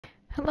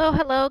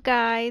Hello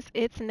guys,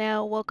 it's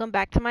Nell. Welcome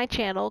back to my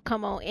channel.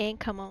 Come on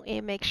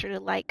in. Make sure to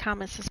like,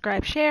 comment,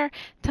 subscribe, share.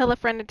 Tell a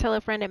friend and tell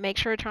a friend and make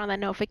sure to turn on that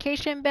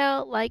notification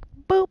bell, like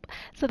boop,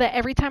 so that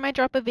every time I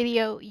drop a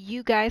video,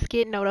 you guys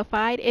get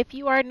notified. If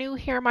you are new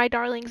here, my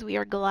darlings, we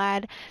are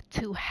glad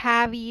to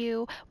have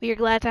you. We are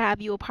glad to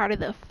have you a part of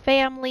the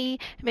family.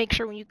 Make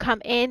sure when you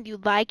come in, you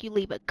like, you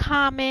leave a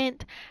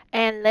comment,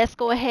 and let's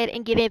go ahead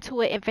and get into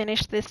it and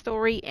finish this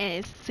story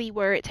and see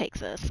where it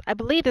takes us. I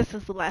believe this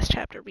is the last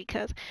chapter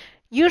because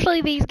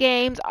usually these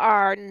games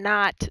are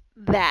not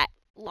that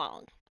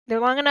long.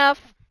 They're long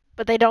enough,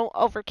 but they don't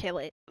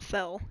overkill it.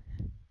 So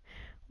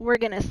we're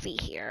gonna see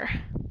here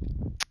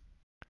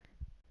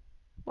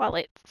while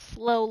it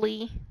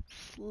slowly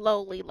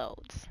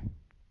loads.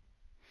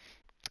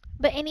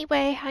 But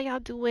anyway, how y'all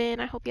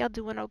doing? I hope y'all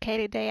doing okay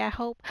today. I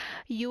hope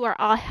you are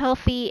all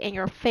healthy and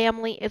your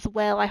family as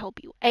well. I hope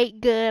you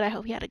ate good. I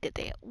hope you had a good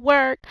day at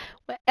work.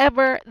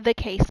 Whatever the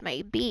case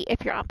may be.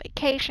 If you're on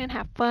vacation,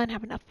 have fun.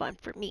 Have enough fun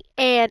for me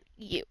and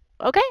you.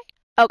 Okay?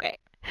 Okay.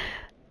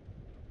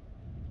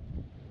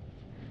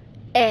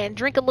 And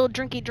drink a little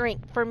drinky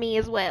drink for me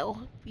as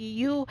well.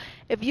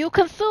 If you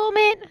consume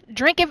it,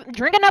 drink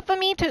enough for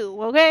me too,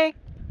 okay?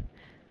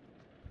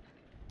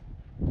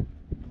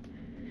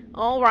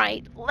 All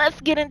right,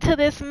 let's get into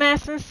this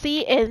mess and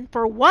see. And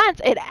for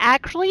once, it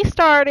actually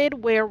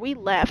started where we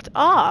left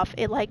off.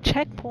 It like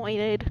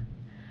checkpointed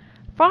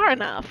far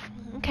enough.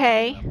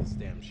 Okay. Up this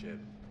damn shit.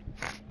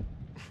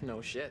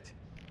 No shit.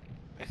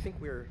 I think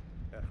we're,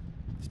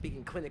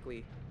 speaking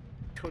clinically,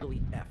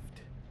 totally effed.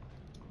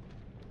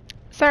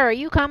 Sir, are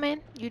you coming?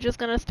 You just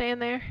gonna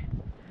stand there?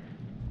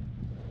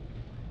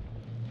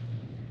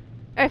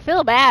 I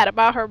feel bad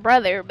about her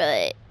brother,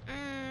 but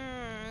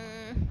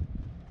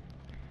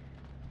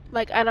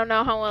like I don't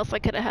know how else I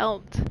could have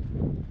helped.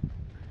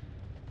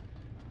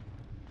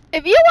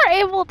 If you were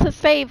able to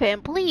save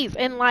him, please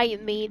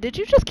enlighten me. Did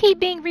you just keep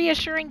being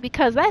reassuring?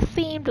 Because that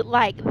seemed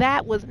like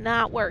that was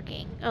not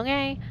working,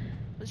 okay?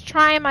 I was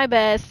trying my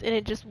best and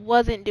it just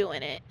wasn't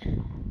doing it.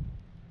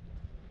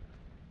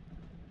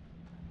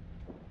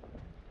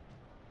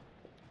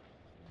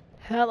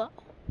 Hello.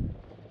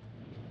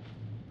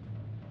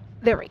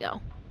 There we go.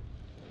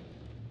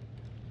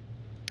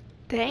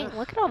 Dang, Ugh,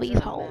 look at all these these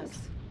are a holes.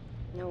 mess.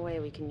 No way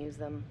we can use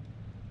them.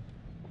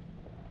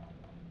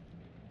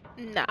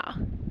 Nah.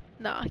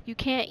 Nah, you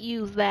can't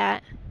use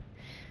that.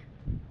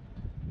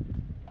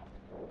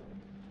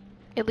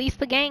 At least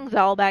the gang's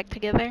all back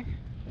together.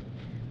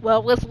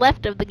 Well, what's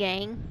left of the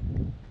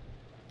gang.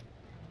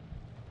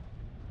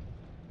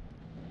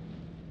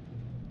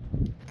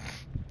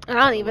 I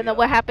don't even know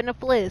what happened to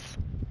Fliss.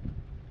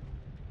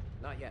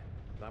 Not yet.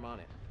 I'm on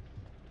it.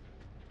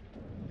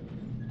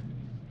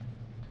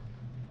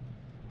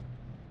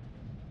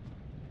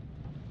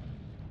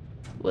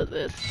 What's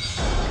this?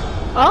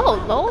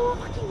 Oh, Lord.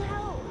 Fucking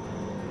hell!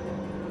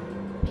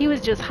 He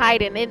was just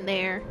hiding in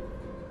there.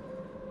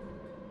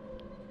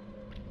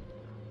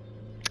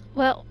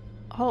 Well,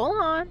 hold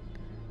on.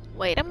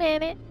 Wait a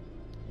minute.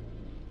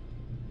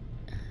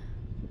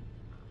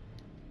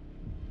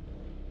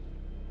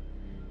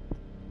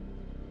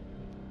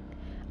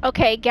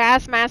 Okay,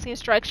 gas mask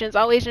instructions.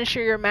 Always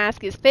ensure your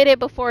mask is fitted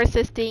before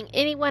assisting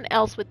anyone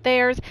else with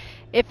theirs.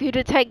 If you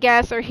detect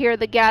gas or hear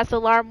the gas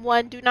alarm,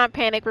 1, do not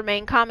panic.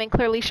 Remain calm and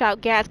clearly shout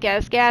gas,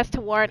 gas, gas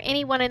to warn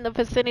anyone in the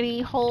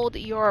vicinity. Hold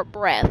your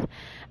breath.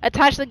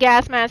 Attach the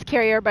gas mask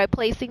carrier by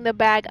placing the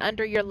bag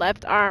under your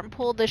left arm.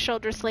 Pull the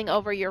shoulder sling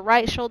over your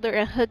right shoulder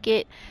and hook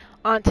it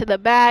onto the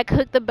bag.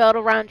 Hook the belt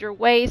around your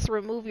waist.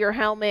 Remove your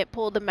helmet.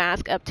 Pull the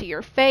mask up to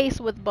your face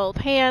with both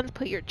hands.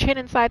 Put your chin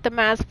inside the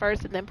mask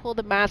first and then pull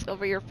the mask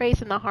over your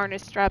face and the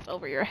harness straps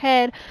over your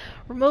head.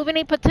 Remove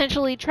any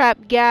potentially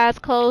trapped gas.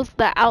 Close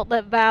the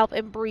outlet valve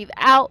and breathe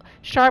out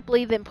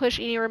sharply. Then push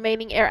any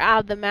remaining air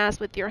out of the mask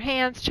with your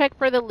hands. Check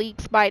for the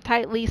leaks by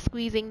tightly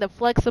squeezing the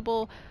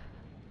flexible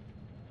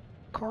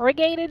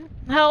corrugated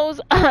hose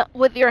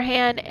with your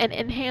hand and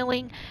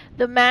inhaling.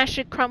 The mask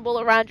should crumble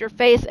around your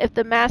face. If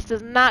the mask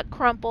does not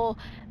crumple,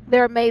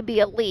 there may be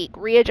a leak.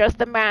 Readjust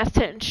the mask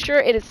to ensure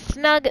it is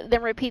snug,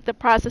 then repeat the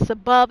process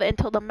above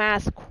until the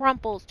mask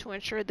crumples to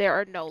ensure there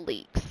are no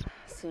leaks.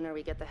 Sooner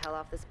we get the hell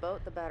off this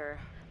boat, the better.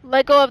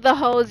 Let go of the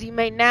hose. You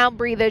may now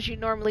breathe as you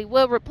normally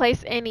would.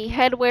 Replace any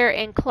headwear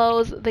and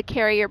close the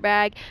carrier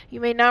bag. You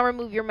may now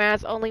remove your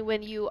mask only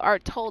when you are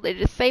told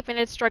it is safe and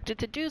instructed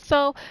to do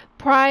so.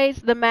 Prise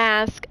the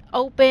mask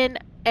open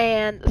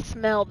and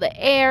smell the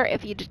air.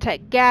 If you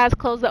detect gas,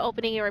 close the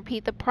opening and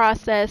repeat the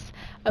process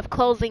of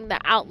closing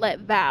the outlet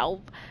valve.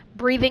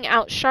 Breathing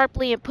out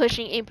sharply and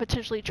pushing in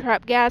potentially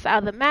trapped gas out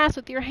of the mask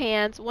with your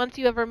hands. Once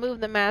you have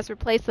removed the mask,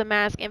 replace the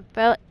mask and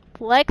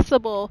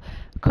flexible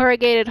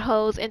corrugated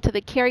hose into the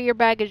carrier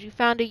bag as you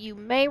found it. You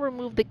may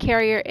remove the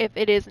carrier if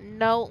it is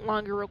no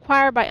longer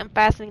required by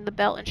unfastening the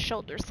belt and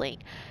shoulder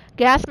sling.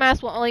 Gas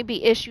masks will only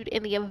be issued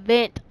in the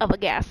event of a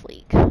gas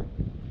leak,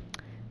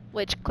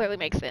 which clearly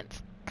makes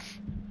sense.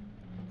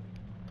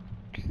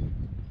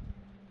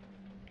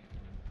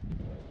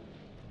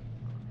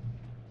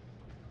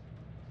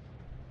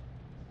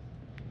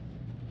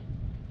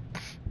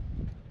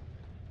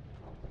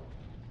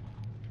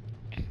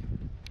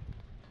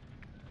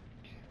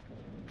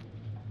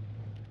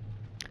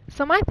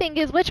 So my thing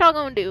is, what y'all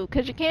gonna do?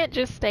 Cause you can't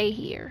just stay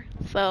here.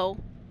 So.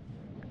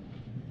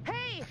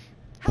 Hey!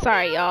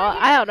 Sorry, y'all.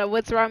 I don't know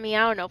what's wrong with me.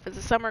 I don't know if it's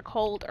a summer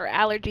cold or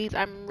allergies.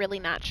 I'm really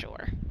not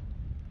sure.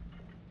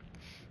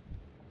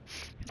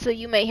 So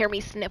you may hear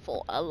me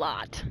sniffle a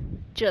lot.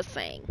 Just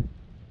saying.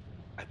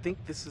 I think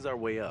this is our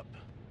way up.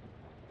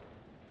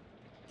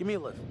 Give me a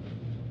lift.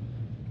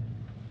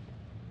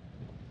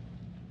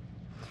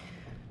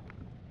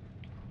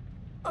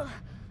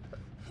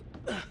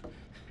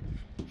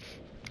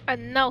 I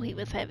know he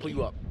was heavy. Pull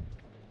you up.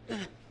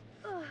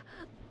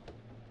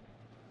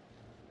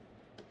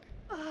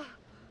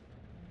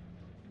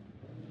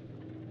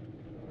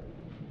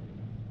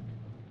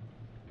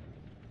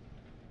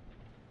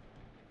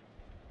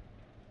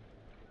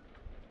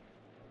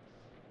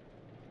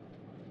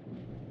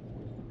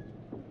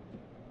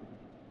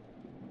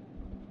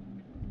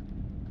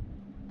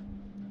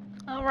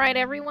 Alright,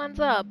 everyone's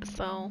up,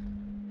 so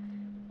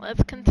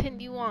let's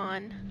continue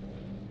on.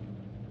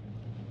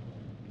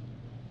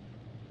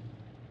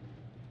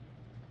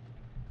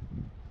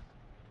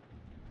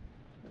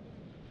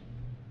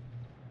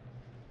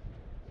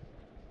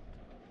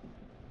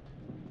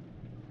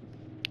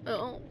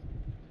 Oh.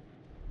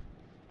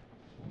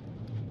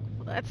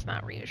 Well, that's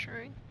not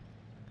reassuring.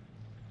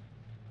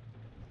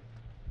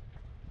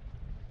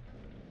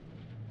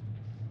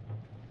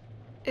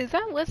 Is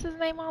that what's his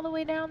name all the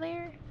way down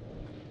there?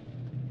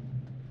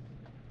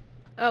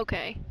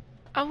 Okay.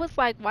 I was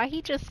like, why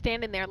he just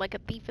standing there like a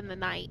thief in the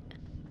night?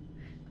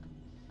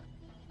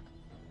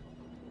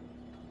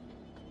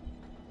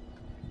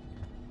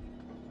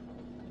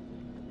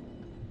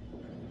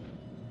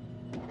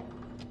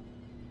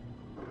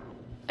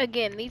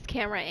 Again, these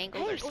camera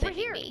angles are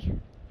sending me.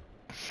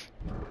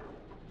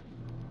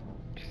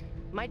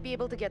 Might be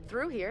able to get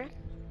through here.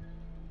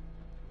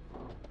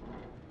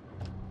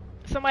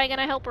 Somebody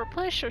gonna help her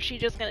push, or she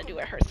just gonna do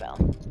it herself?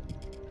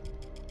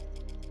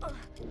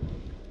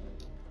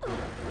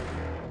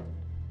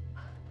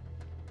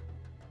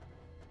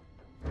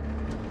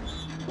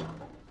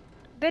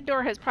 That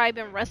door has probably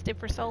been rusted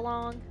for so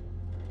long.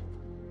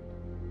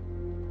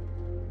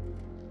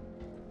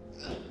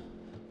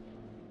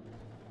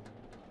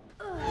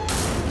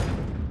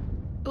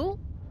 Ooh,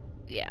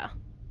 yeah.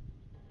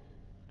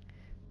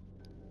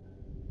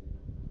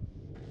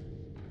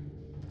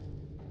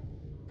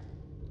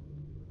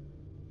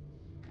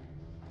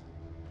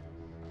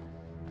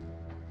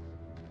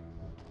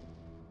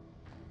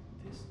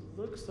 This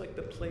looks like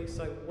the place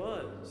I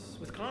was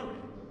with Conrad.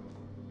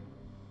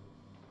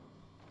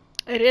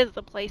 It is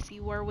the place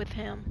you were with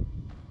him.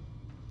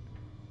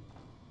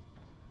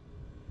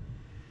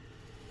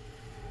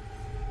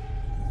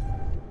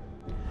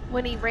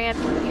 When he ran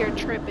through here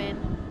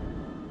tripping.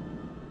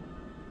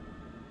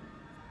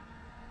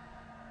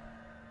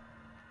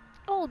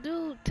 Oh,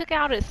 dude took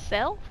out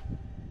himself?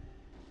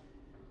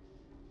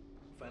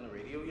 Find a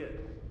radio yet?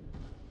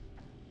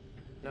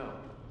 No,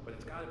 but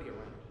it's gotta be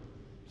around.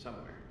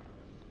 Somewhere.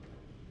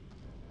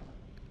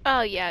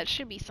 Oh yeah, it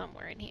should be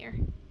somewhere in here.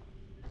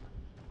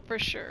 For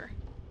sure.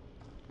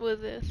 What is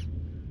this?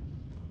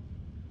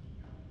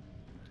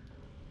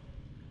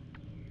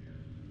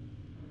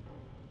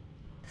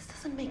 This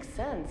doesn't make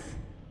sense.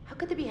 How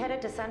could they be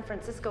headed to San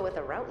Francisco with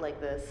a route like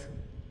this?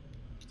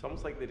 It's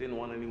almost like they didn't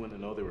want anyone to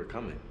know they were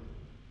coming.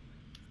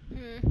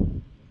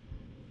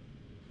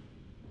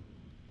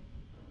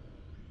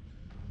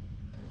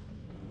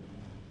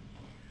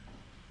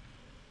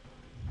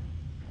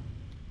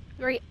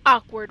 Very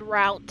awkward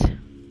route.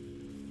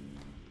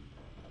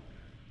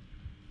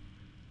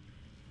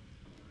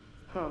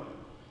 Huh.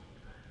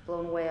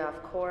 Blown way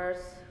off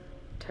course.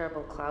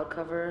 Terrible cloud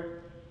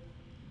cover.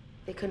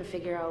 They couldn't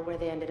figure out where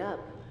they ended up.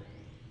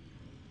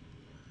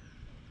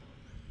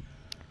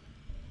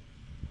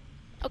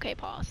 Okay,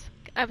 pause.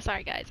 I'm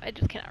sorry, guys. I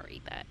just cannot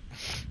read that.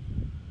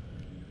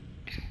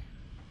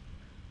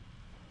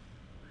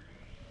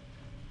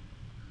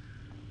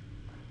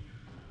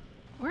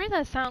 Where is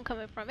that sound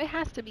coming from? It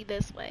has to be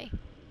this way.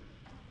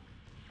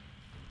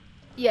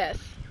 Yes,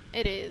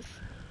 it is.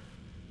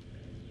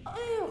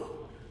 Ew.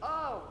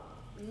 Oh,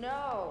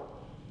 no.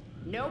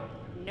 Nope,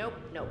 nope,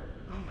 nope.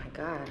 Oh my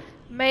god.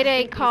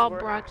 Mayday call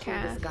These were actually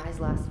broadcast. this guy's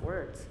last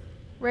words.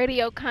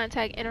 Radio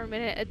contact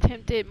intermittent.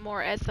 Attempted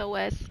more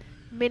SOS.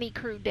 Mini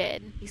crew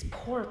dead. These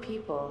poor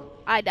people.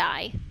 I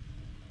die.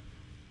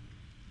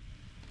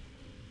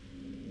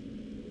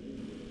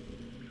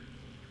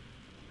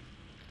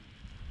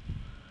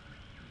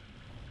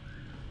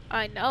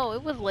 I know,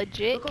 it was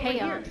legit Look over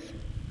chaos. here.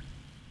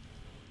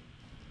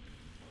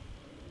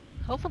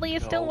 Hopefully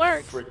it still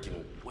works.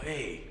 Freaking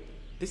way.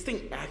 This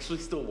thing actually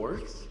still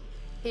works?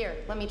 Here,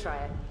 let me try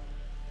it.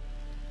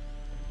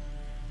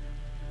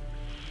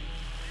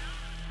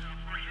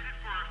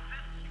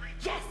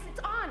 Yes, it's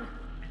on!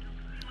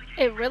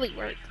 It really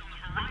worked.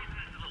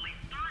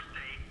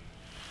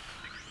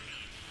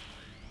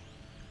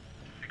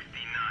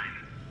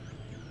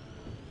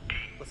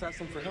 Let's ask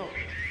them for help.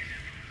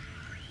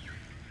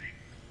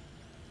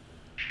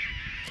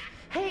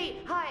 Hey,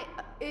 hi,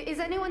 is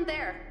anyone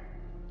there?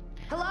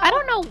 Hello? I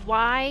don't know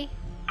why.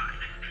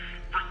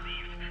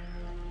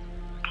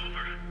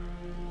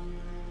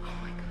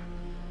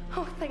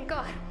 Oh, thank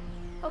God.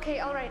 Okay,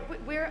 all right.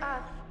 We're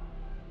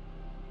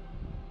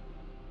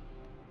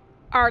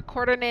Our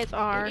coordinates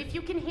are... If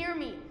you can hear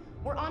me,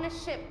 we're on a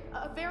ship,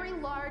 a very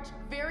large,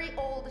 very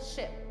old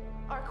ship.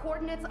 Our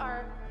coordinates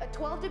are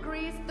 12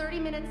 degrees, 30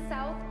 minutes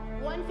south,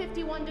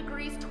 151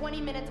 degrees, 20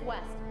 minutes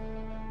west.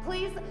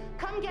 Please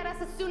come get us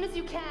as soon as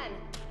you can.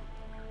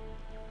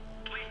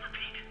 Please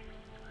repeat.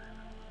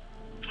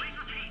 Please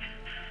repeat.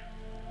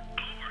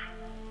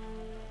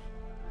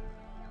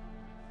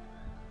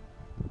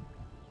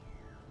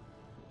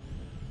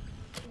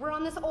 Over. We're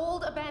on this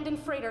old abandoned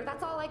freighter.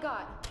 That's all I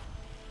got.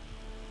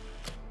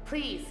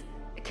 Please,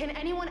 can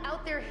anyone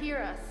out there hear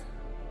us?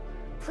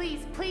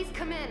 Please, please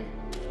come in.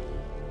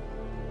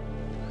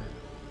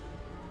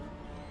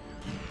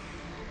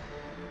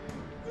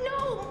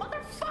 No,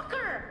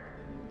 motherfucker!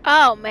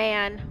 Oh,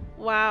 man.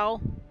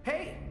 Wow.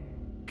 Hey,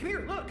 come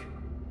here, look.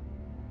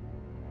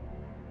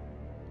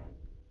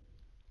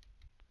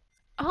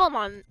 Hold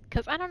on,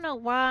 because I don't know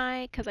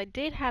why, because I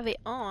did have it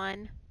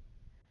on,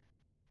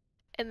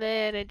 and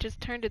then it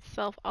just turned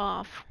itself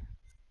off.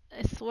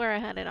 I swear I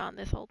had it on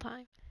this whole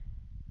time.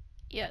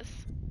 Yes.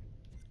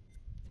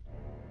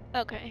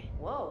 Okay.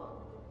 Whoa.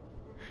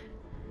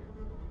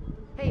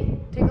 Hey,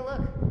 take a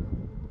look.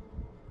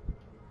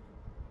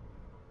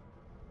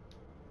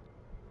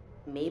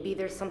 Maybe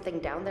there's something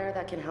down there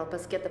that can help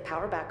us get the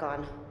power back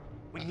on.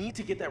 We need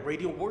to get that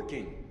radio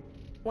working.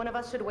 One of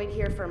us should wait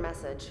here for a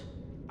message.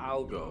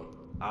 I'll go,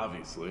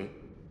 obviously.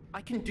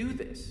 I can do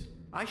this.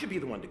 I should be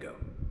the one to go.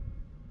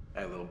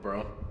 Hey, little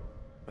bro.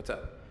 What's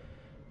up?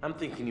 I'm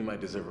thinking you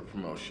might deserve a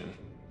promotion.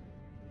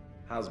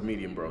 How's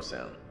medium bro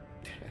sound?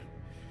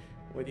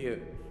 What are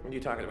you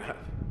talking about?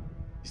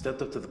 You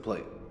stepped up to the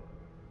plate.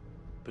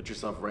 Put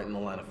yourself right in the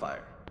line of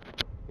fire.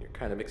 You're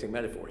kind of mixing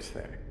metaphors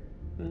there.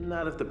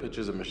 Not if the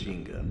picture's a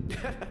machine gun.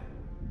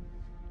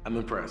 I'm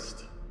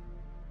impressed.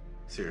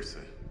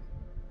 Seriously.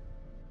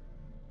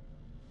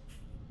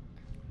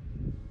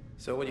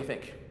 So what do you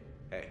think?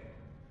 Hey,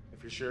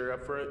 if you're sure you're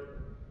up for it,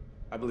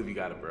 I believe you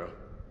got it, bro.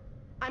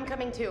 I'm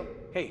coming too.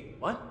 Hey,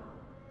 what?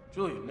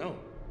 Julia, no.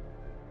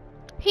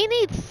 He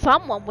needs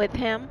someone with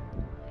him.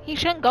 He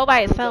shouldn't go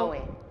by himself.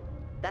 Going.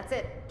 That's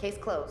it. Case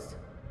closed.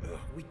 Ugh,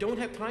 we don't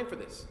have time for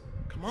this.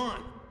 Come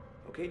on.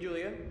 Okay,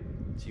 Julia.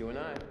 It's you and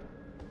I.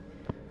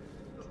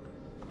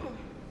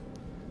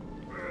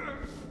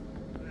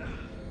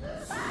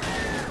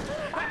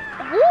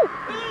 Woo!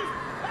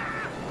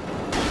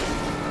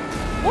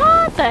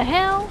 What the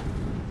hell?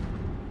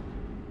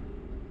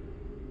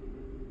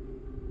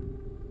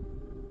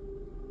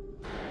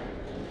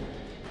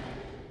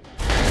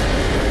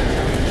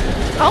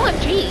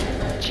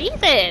 OMG.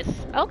 Jesus.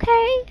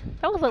 Okay.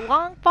 That was a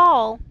long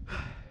fall.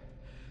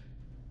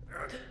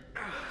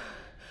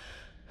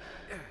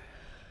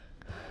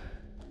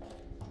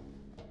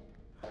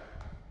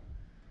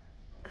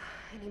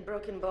 Any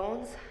broken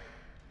bones?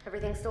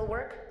 Everything still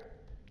work?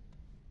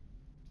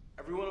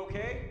 Everyone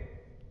okay?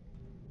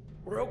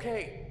 We're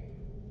okay.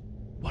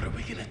 What are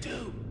we gonna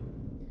do?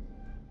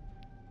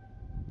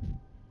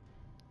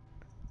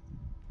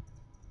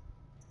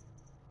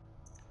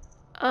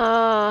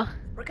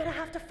 We're gonna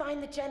have to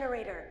find the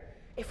generator.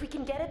 If we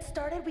can get it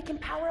started, we can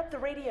power up the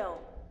radio.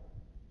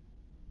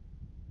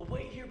 We'll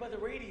wait here by the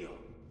radio.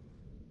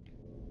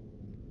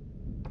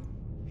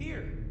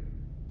 Here.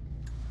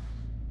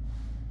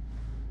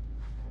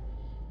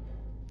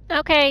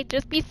 Okay,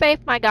 just be safe,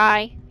 my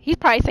guy. He's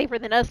probably safer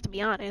than us, to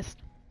be honest.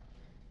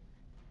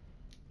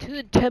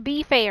 To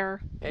be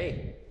fair.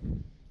 Hey.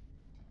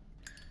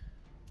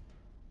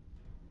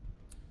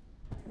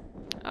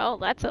 Oh,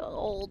 that's an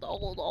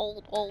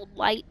old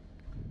light.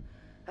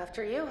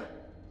 After you.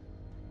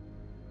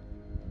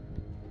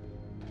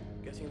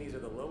 Guessing these are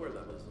the lower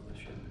levels of the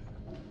ship.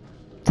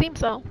 Seems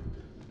so.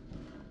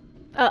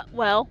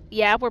 Well,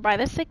 yeah, we're by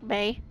the sick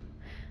bay.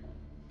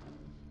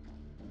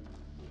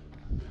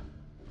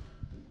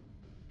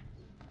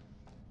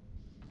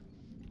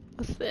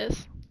 What's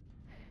this?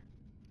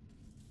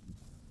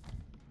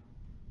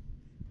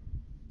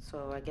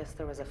 So I guess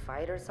there was a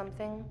fight or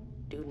something?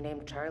 Dude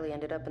named Charlie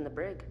ended up in the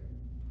brig.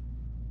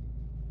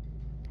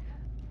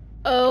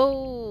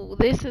 Oh,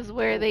 this is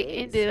where they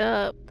Days. ended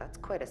up. That's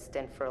quite a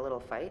stint for a little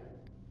fight.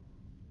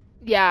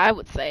 Yeah, I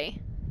would say.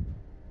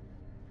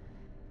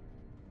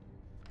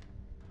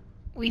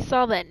 We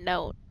saw that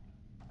note.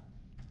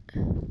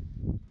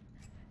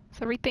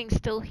 So everything's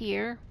still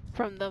here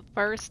from the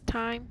first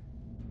time?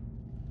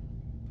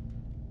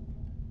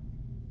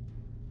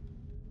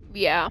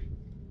 Yeah.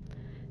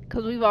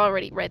 Because we've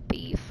already read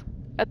these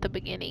at the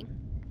beginning.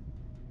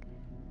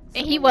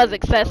 And he was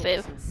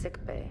excessive. In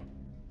sick bay.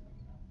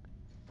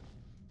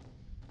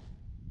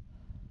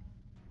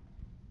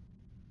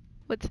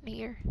 What's in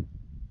here?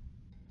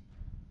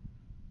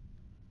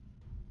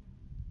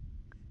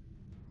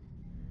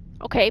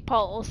 Okay,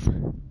 pause.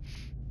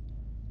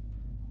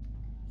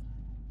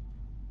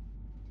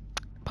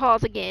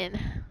 Pause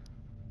again.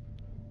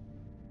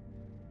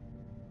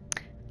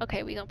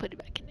 Okay, we're gonna put it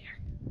back in there.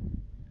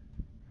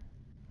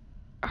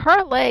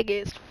 Her leg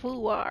is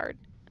fluard.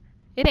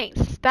 It ain't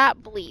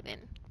stopped bleeding.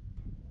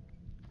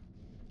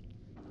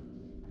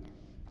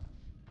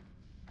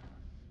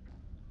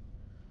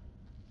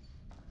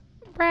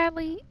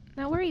 Bradley.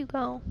 Now where you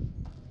go?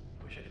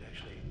 I wish I could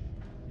actually,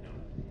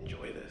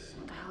 enjoy this.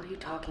 What the hell are you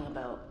talking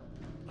about?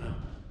 Well,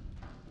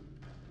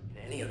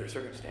 in any other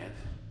circumstance,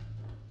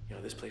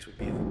 this place would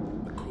be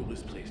the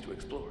coolest place to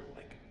explore,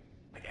 like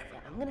ever.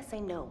 I'm gonna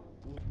say no.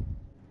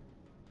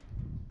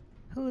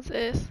 Who's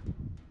this?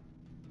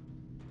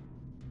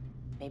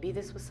 Maybe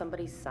this was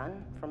somebody's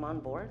son from on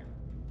board?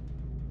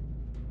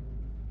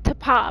 To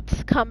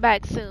Pops, come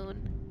back soon.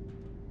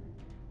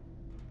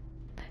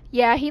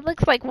 Yeah, he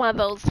looks like one of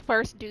those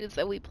first dudes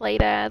that we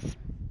played as.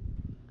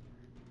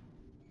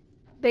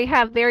 They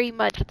have very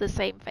much the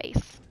same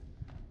face.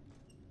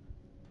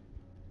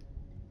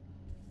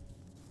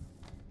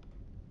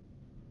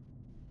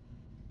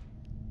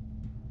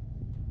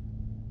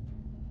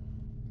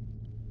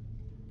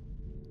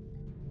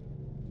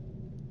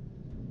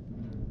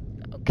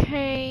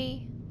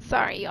 Okay,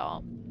 sorry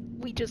y'all.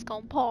 We just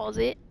gonna pause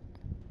it.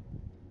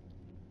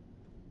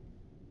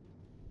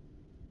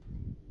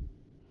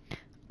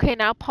 Okay,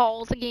 now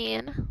pause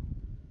again.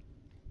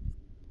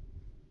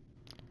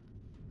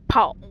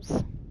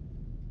 Pause.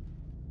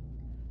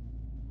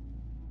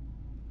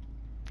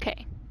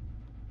 Okay.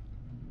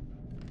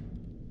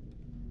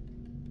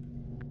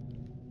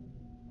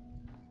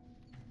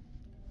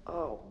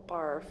 Oh,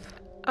 barf.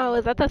 Oh,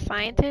 is that the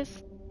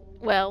scientist?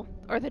 Well,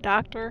 or the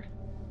doctor?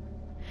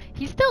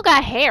 He still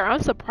got hair.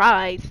 I'm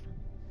surprised.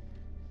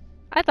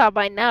 I thought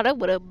by now that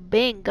would have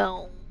been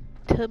gone.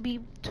 To be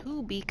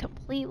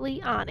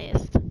completely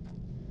honest,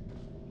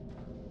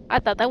 I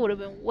thought that would have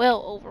been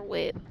well over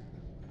with.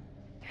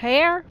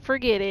 Hair?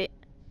 Forget it.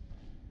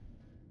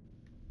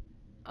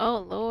 Oh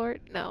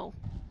Lord, no.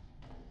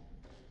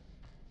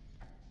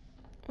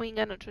 We ain't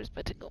got no choice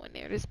but to go in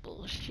there. This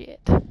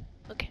bullshit.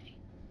 Okay.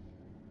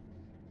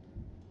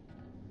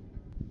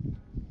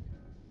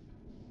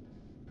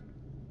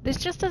 This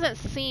just doesn't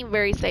seem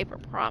very safe or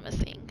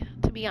promising,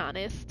 to be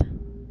honest.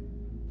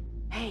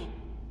 Hey.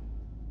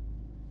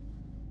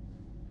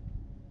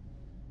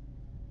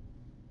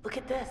 Look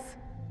at this.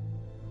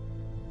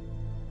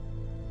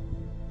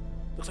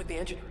 Looks like the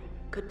engine room.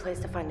 Good place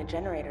to find a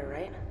generator,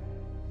 right?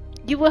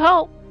 You would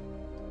hope.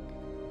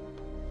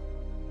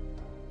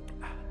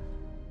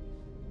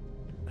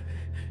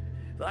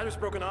 The ladder's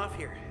broken off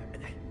here.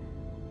 And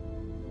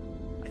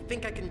I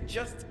think I can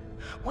just...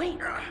 Wait!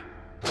 Are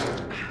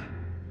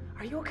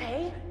you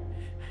okay?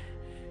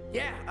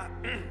 Yeah,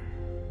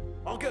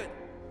 all good.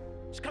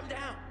 Just come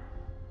down.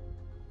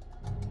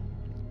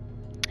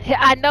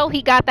 I know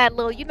he got that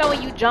little, you know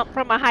when you jump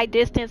from a high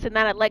distance and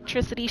that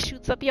electricity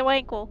shoots up your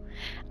ankle?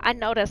 I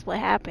know that's what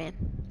happened.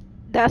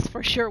 That's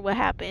for sure what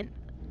happened.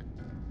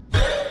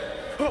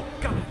 Oh,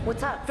 God.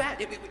 What's up?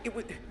 That, it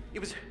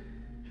was...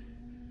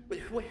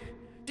 Wait,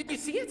 didn't you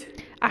see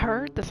it? I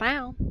heard the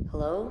sound.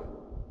 Hello?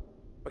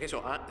 Okay,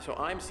 so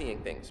I'm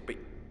seeing things, but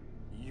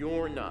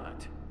you're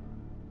not.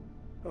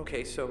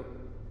 Okay, so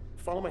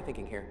follow my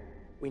thinking here.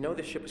 We know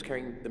this ship was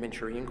carrying the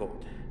Manchurian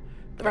gold.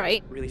 But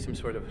Right. that's really some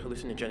sort of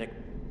hallucinogenic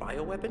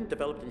bioweapon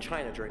developed in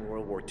China during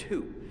World War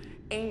II.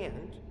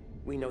 And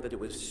we know that it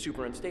was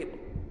super unstable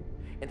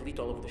and leaked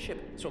all over the ship.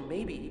 So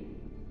maybe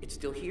it's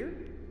still here?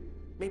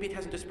 Maybe it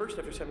hasn't dispersed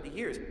after 70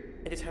 years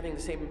and it's having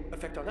the same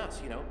effect on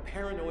us,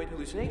 paranoid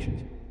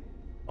hallucinations.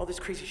 All this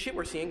crazy shit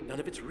we're seeing, none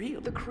of it's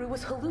real. The crew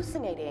was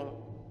hallucinating.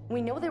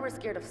 We know they were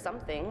scared of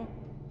something.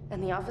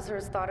 And the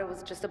officers thought it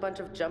was just a bunch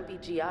of jumpy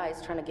GIs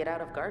trying to get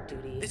out of guard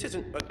duty. This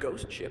isn't a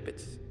ghost ship,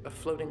 it's a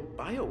floating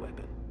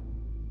bioweapon.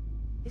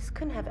 This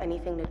couldn't have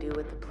anything to do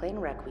with the plane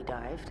wreck we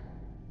dived.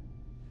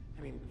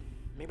 I mean,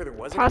 maybe there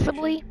was a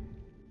Possibly. connection.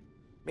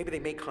 Maybe they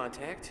made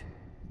contact.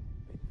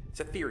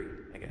 It's a theory,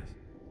 I guess.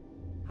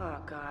 Oh,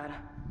 God.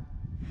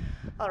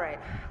 All right,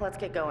 let's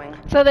get going.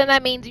 So then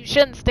that means you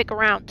shouldn't stick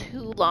around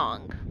too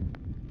long.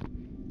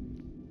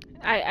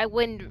 I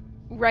wouldn't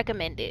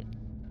recommend it.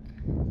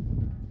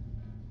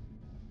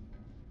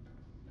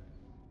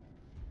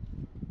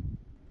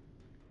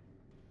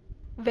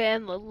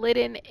 Van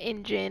Medan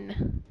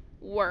engine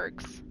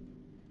works.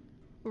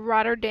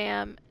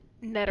 Rotterdam,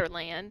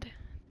 Netherlands.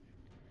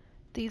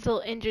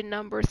 Diesel engine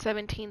number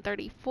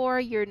 1734,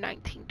 year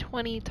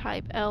 1920,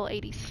 type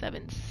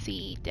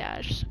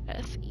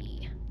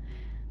L87C-SE.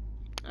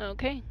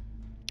 Okay.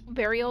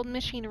 Very old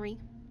machinery.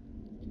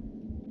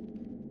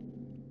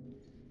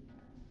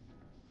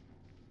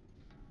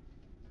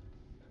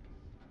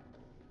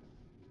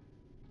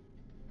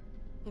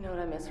 You know what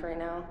I miss right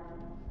now?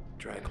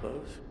 Dry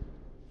clothes?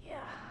 Yeah.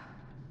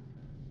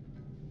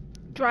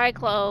 Dry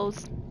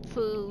clothes,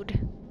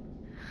 food,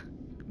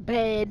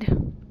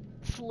 bed,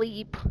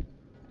 sleep,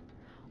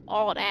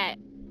 all that.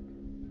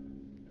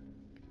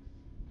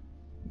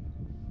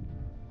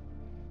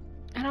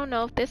 I don't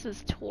know if this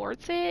is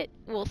towards it.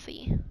 We'll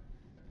see.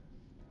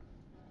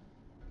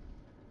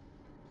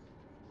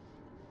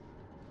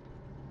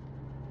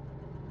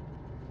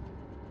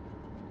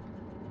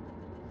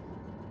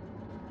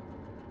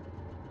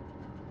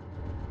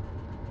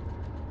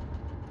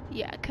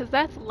 Yeah, because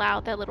that's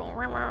loud, that little...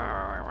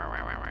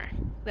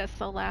 That's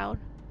so loud.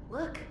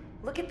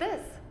 Look at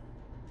this.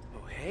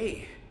 Oh,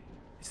 hey.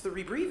 It's the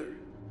rebreather.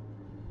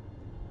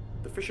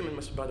 The fisherman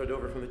must have brought it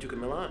over from the Duke of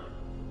Milan.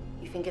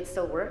 You think it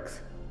still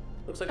works?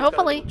 Looks like it's got a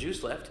Hopefully. little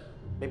juice left.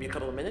 Maybe a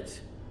couple of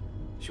minutes.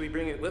 Should we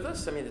bring it with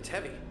us? I mean, it's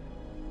heavy.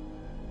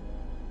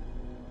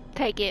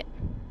 Take it.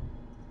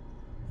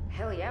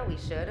 Hell yeah, we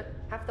should.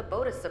 Half the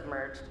boat is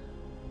submerged.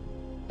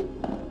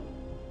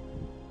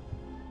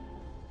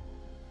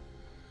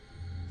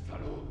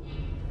 Salaud!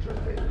 Je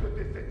sais ce que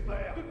t'essaies de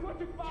faire! De quoi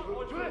tu parles? Tu veux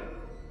me tuer?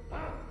 Hein?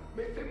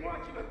 Mais c'est moi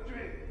qui vais te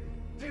tuer!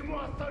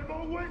 Dis-moi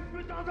seulement où est ce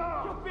putain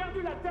d'or! J'ai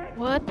perdu la tête!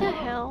 What the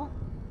hell?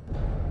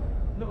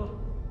 Non!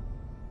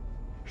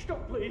 Je t'en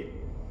prie!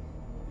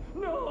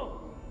 Non!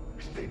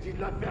 Je t'ai dit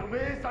de la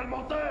fermer, sale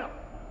menteur!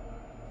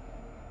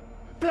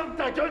 Ferme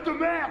ta gueule de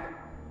merde!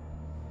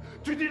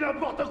 Tu dis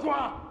n'importe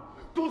quoi!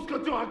 Tout ce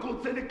que tu racontes,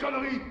 c'est des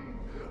conneries!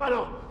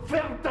 Alors,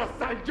 ferme ta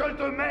sale gueule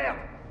de merde!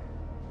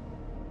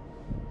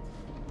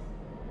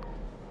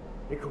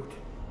 Écoute.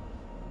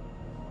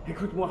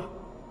 Écoute-moi.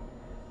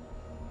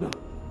 Non.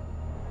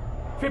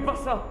 Fais pas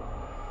ça!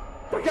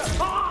 Ta gueule!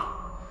 Ah!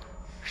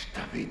 Je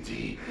t'avais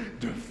dit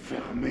de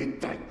fermer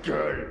ta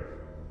gueule!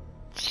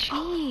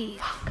 Jeez.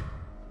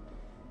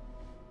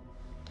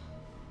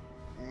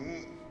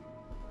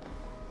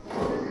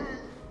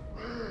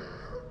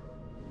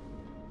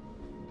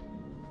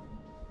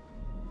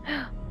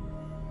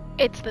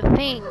 It's the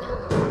thing.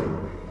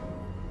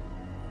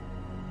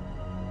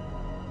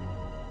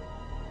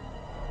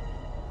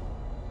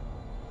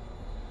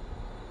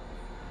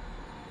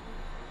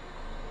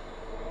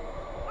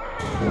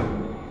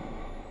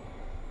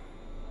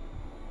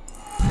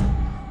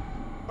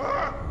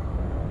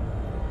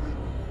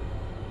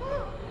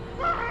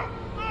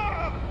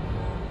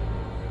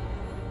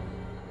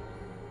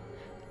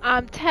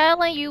 I'm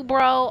telling you,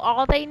 bro,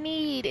 all they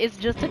need is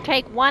just to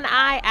take one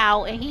eye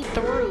out and he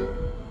through.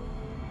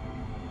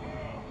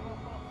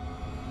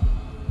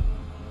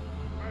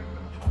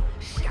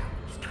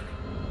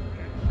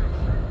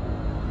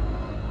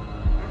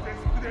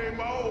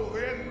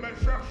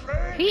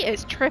 He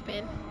is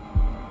tripping.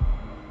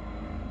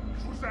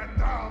 Je vous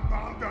attends,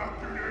 bande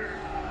d'enculés!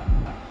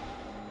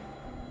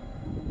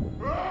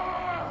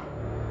 Ah!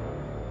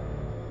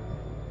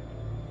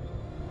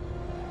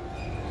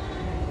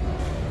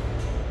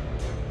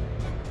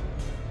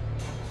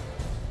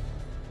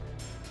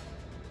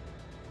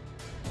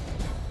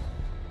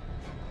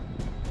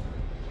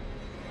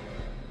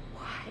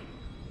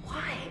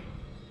 Why?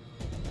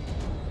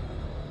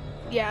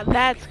 Yeah,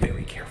 that's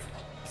Very careful.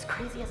 He's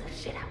crazy as a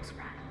shithouse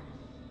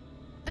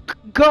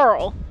rat.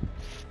 girl.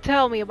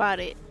 Tell me about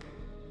it.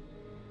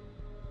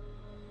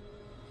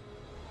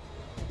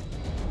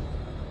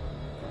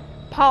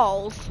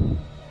 Pause.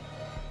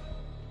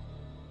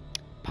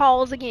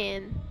 Pause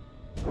again.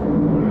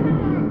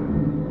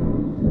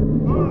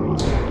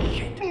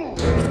 Shit.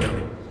 He's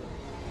coming.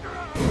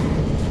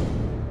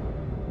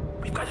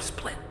 We've got to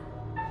split.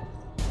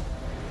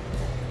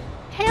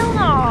 Hell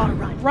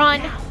no.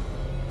 Run.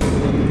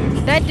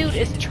 That dude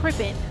is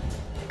tripping.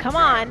 Come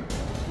on.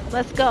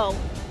 Let's go.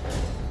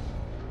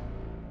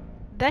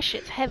 That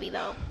shit's heavy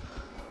though.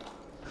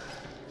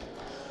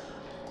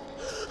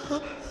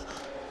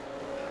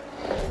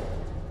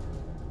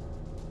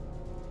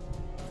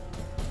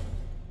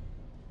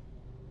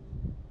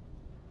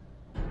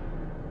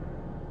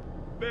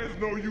 There's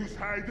no use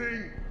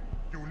hiding,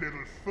 you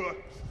little foot.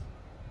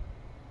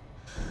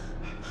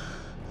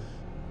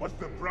 What's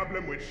the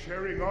problem with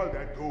sharing all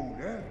that gold,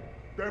 eh?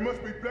 There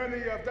must be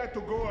plenty of that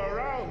to go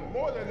around,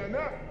 more than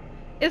enough.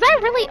 Is that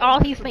really all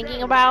he's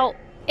thinking about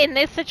in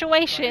this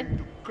situation?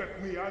 To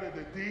cut me out of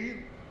the deal?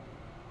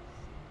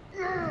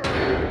 You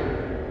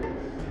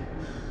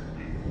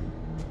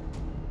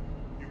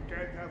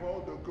can't have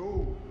all the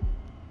gold.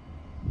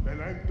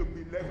 And I'm to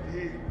be left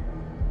here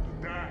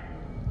to die.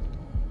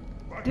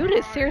 But Dude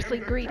is I seriously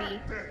am the greedy.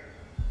 captain.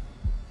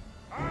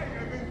 I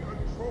am in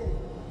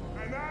control.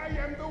 And I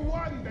am the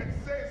one that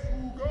says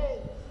who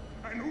goes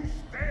and who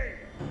stays.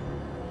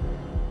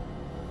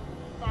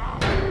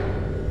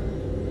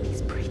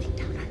 He's breathing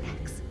down our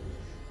necks.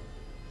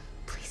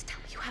 Please tell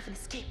me you have an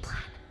escape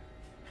plan.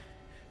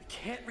 We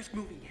can't risk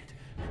moving yet.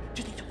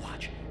 Just need to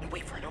watch and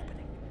wait for an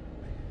opening.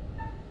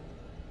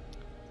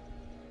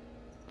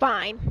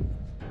 Fine.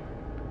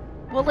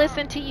 We'll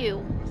listen to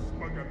you. The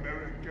smug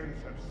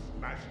Americans have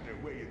smashed their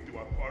way into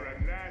a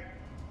foreign land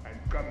and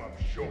come up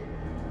short.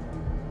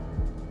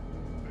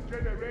 The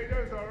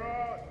generators are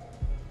on.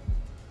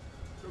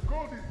 The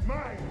gold is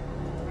mine,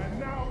 and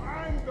now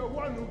I'm the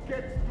one who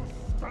gets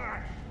to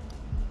smash.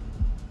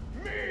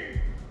 Me!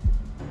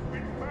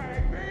 With my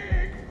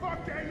big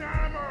fucking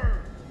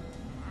hammer!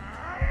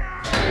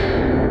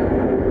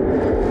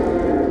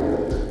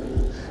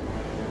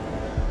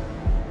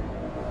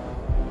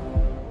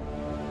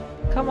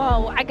 Come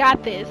on, I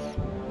got this.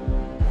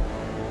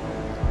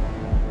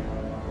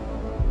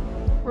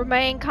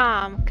 Remain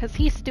calm, cause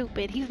he's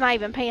stupid. He's not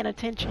even paying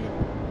attention.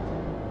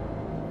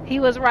 He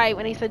was right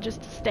when he said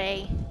just to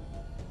stay.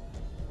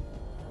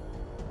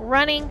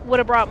 Running would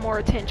have brought more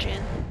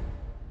attention.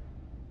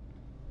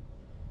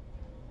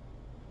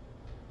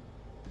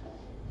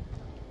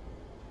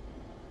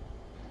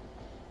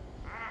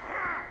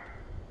 Aha! 'Cause I am the one who gets to smash. Me! With my big fucking hammer! Ah! He's breathing down our necks. Please tell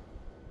me you have an escape plan. We can't risk moving yet. Just need to watch and wait for an opening.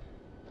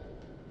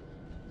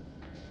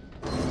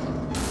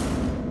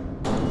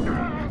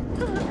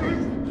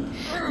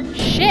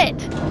 shit!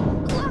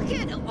 Lock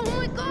it! Oh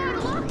my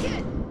god, lock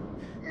it!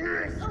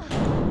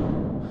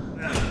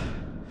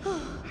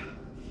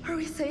 Are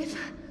we safe?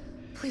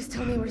 Please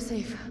tell me we're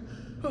safe.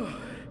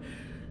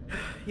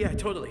 Yeah,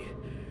 totally.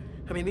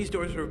 I mean, these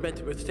doors were meant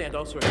to withstand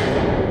all sorts of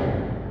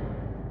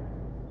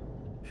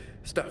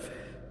stuff.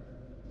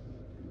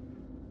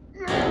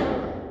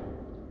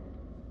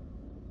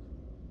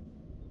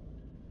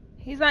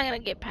 He's not gonna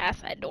get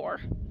past that door.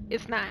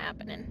 It's not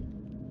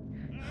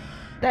happening.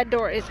 That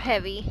door is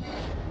heavy.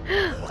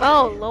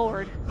 Oh,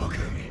 Lord.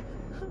 Okay.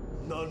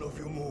 None of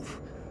you move.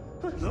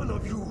 None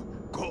of you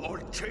go all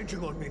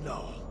changing on me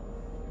now.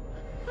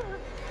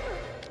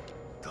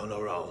 Turn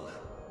around.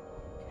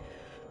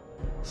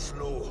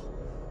 Slow.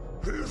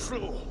 Real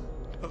slow.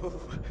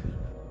 Oh.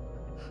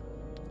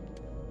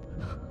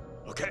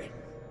 Okay.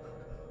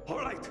 All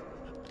right.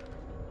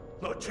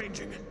 Not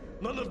changing.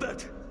 None of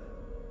that.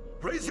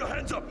 Raise your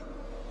hands up.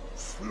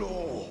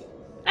 Slow.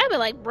 I'd be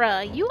like,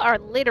 bruh, you are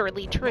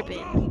literally tripping.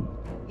 No,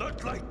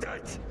 not like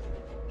that.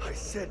 I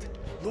said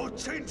no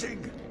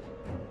changing.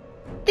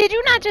 Did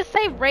you not just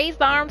say raise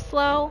the arm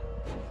slow?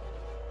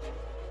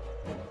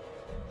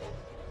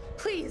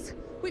 Please,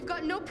 we've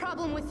got no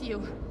problem with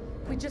you.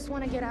 We just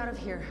want to get out of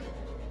here.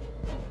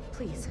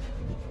 Please.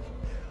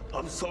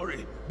 I'm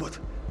sorry, but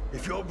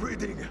if you're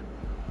breathing,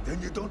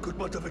 then you don't got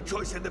much of a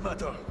choice in the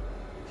matter.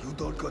 You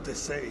don't got a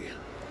say.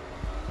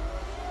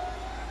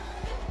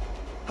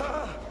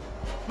 Ah!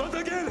 Not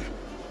again!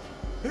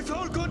 It's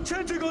all gone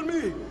changing on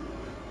me!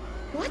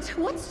 What?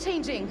 What's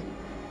changing?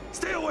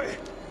 Stay away!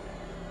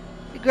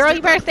 Girl,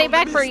 you better stay from the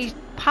back before mist.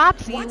 he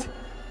pops you. What?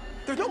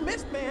 There's no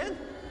mist, man!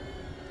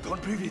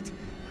 Don't breathe it!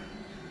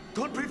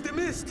 Don't breathe the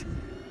mist!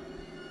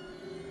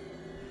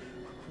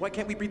 Why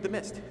can't we breathe the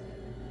mist?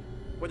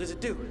 What does it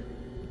do?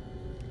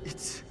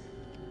 It's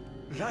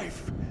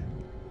life.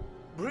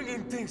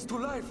 Bringing things to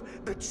life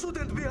that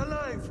shouldn't be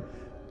alive.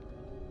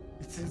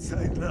 It's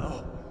inside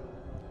now.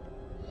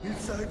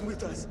 Inside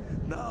with us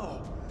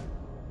now.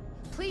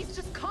 Please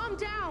just calm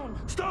down.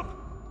 Stop!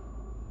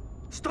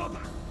 Stop!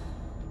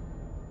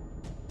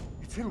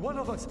 It's in one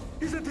of us,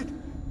 isn't it?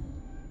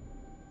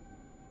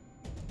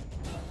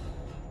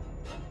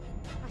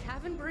 I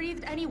haven't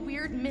breathed any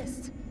weird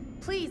mist.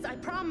 Please, I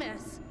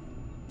promise.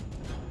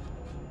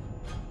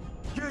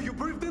 Yeah, you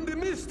breathed in the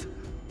mist.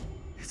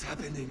 It's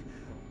happening.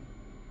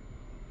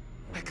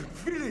 I can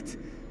feel it.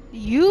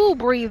 You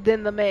breathed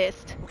in the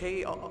mist.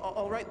 Okay,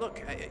 all right,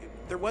 look,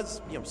 there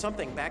was,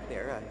 something back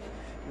there.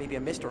 Maybe a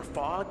mist or a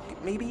fog,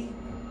 maybe?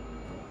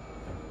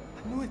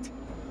 I knew it.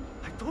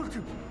 I told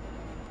you.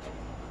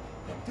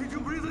 Did you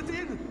breathe it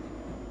in?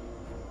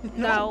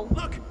 No.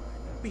 Look,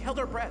 we held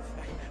our breath.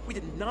 We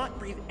did not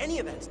breathe any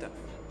of that stuff.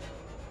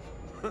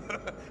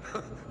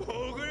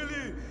 Oh,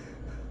 really?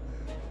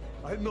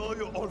 I know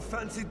you're all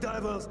fancy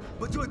divers,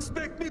 but you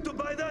expect me to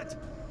buy that?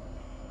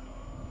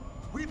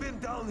 We've been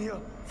down here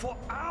for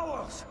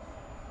hours.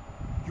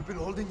 You've been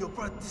holding your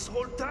breath this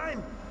whole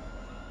time.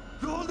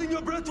 You're holding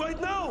your breath right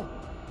now.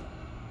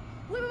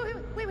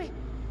 Wait.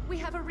 We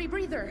have a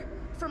rebreather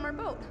from our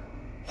boat.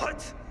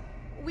 What?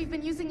 We've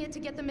been using it to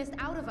get the mist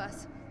out of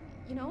us.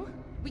 You know,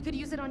 we could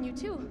use it on you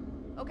too,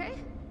 okay?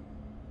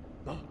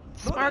 No.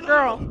 Smart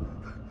girl.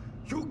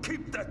 You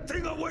keep that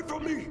thing away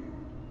from me.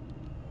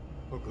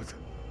 Oh, good.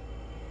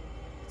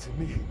 It's in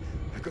me.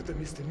 I got the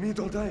mist in me,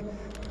 don't I?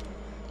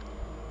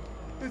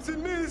 It's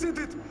in me, isn't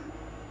it?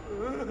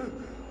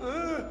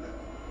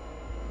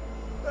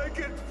 I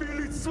can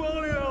feel it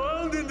swirling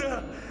around in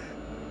there.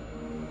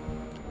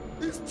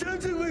 It's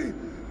changing me.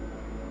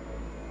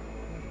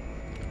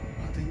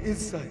 On the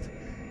inside.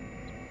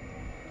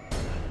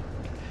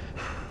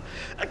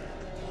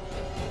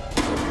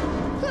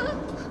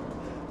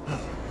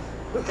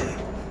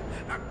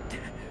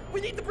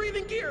 We need the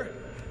breathing gear.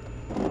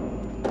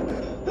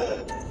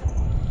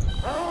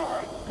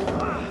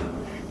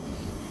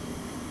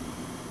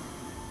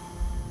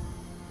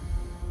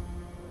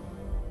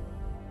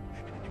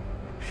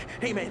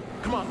 Hey man,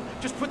 come on,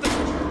 just put the...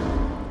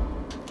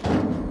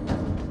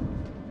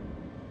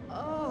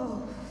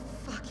 Oh,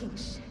 fucking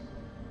shit.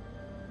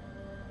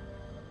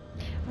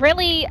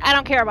 Really, I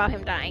don't care about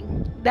him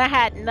dying. That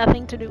had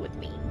nothing to do with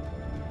me.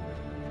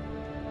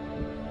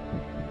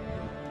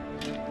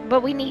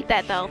 But we need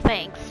that though,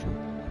 thanks.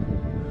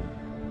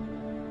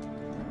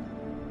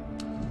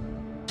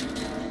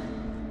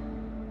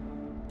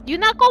 You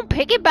not gonna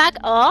pick it back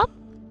up?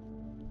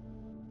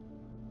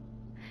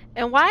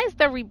 And why is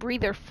the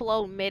rebreather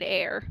flow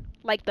mid-air?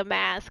 Like the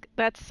mask.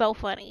 That's so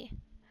funny.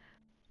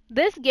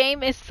 This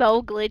game is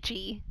so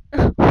glitchy.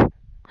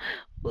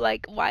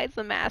 Like, why is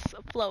the mask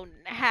flow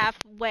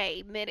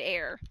halfway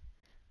mid-air?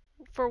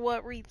 For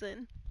what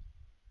reason?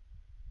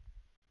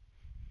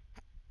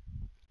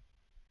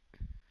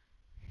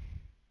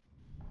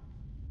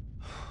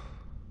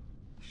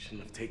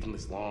 Shouldn't have taken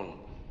this long.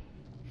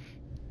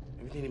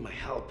 I really need my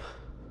help.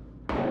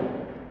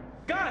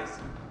 Guys!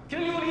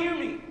 Can anyone hear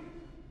me?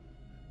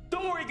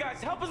 Don't worry,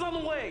 guys. Help is on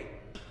the way.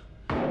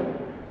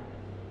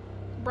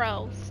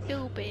 Bro,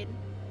 stupid.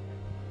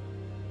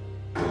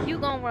 You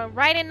gonna run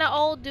right into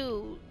old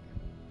dude.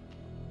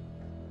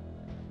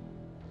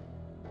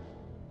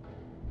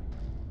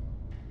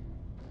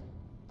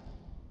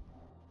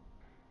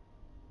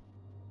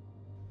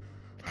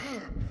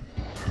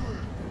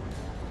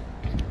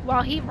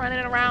 while he running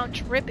around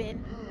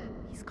tripping.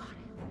 He's got it.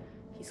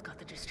 He's got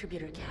the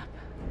distributor cap.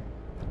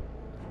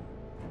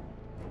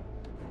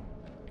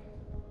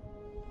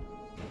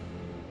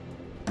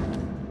 But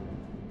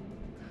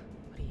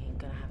he ain't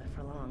gonna have it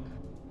for long.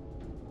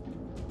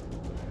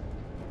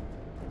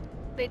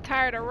 They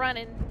tired of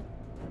running.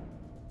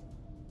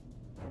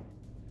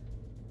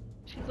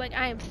 She's like,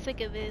 I am sick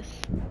of this.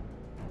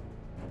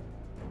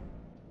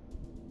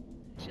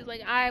 She's like,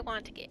 I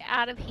want to get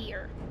out of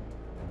here.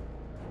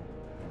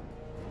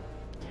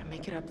 Can't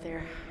make it up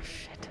there.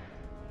 Shit.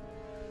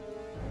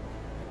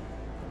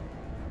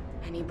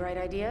 Any bright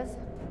ideas?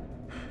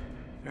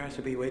 There has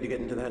to be a way to get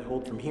into that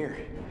hold from here.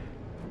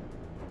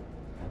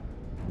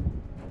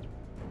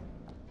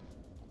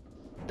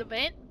 The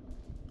vent?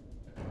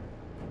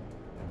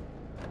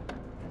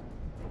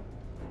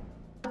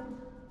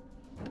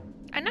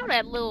 I know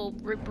that little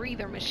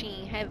rebreather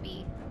machine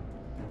heavy.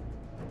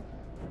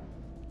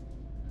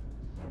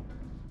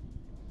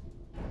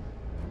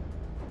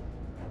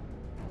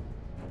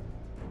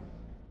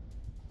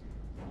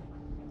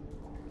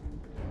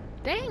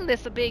 Dang,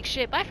 this is a big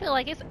ship. I feel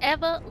like it's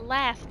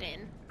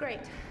everlasting.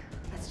 Great.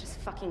 That's just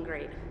fucking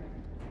great.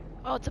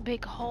 Oh, it's a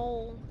big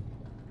hole.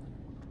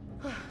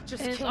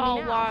 Just And it's kill me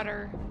all now.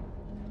 water.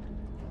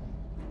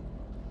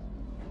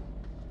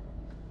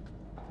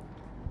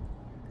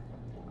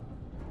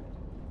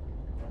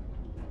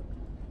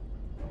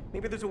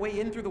 Maybe there's a way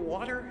in through the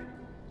water?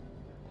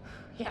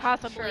 Yeah,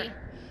 Possibly. Sure.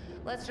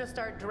 Let's just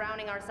start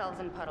drowning ourselves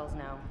in puddles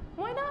now.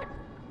 Why not?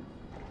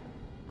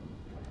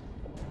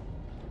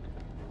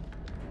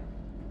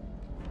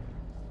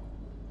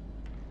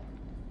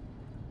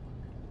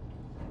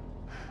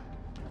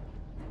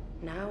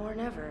 Now or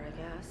never, I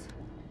guess.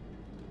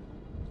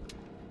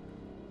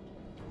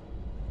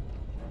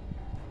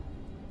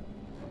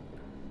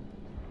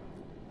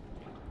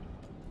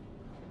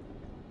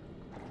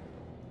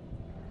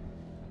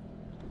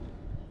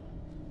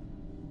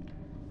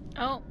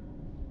 Oh.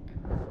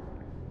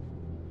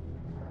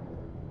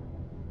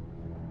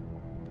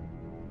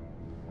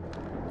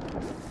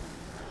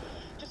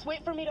 Just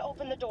wait for me to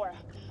open the door.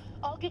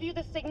 I'll give you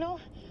the signal,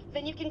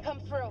 then you can come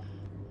through.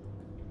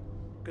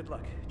 Good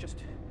luck.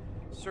 Just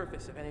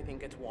surface if anything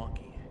gets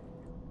wonky.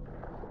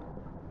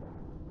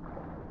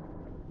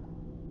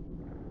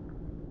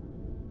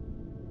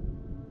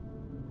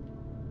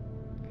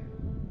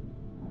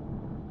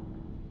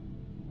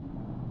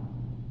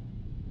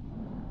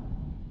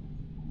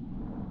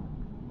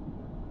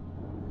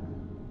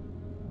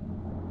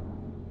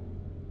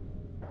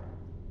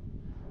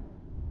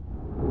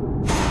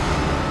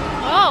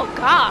 Oh,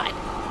 God.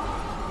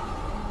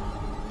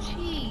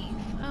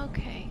 Jeez.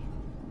 Okay.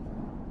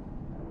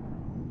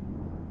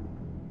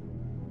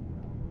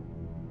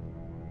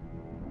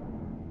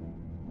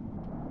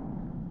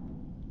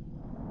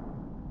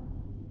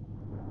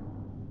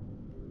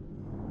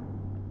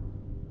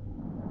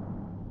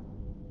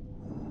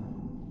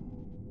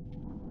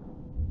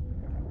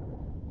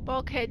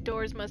 Bulkhead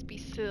doors must be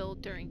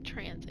sealed during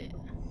transit.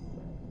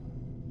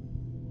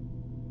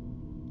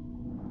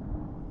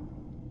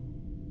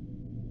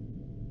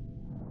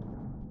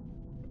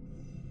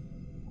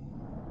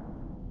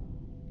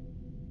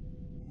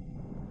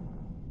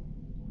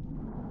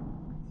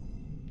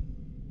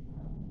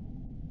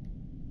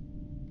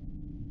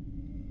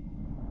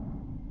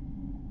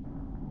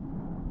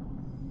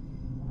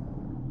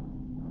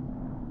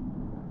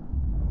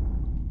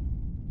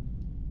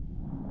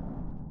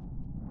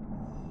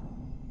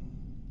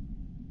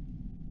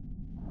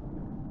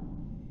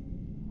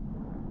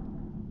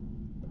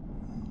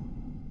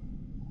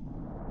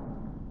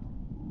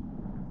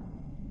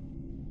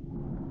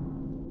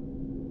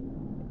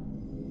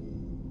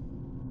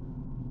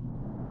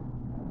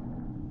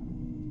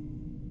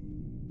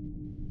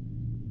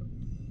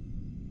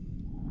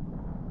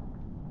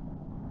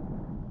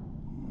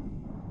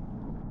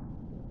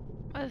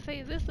 I was say,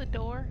 is this the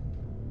door?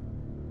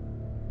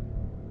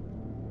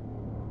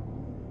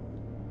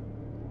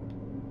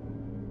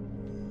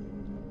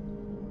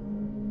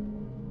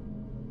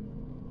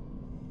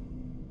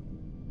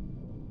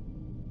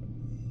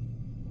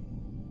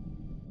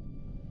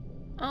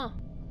 Oh.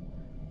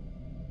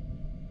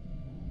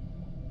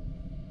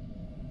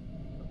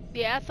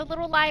 Yeah, it's a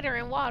little lighter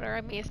in water.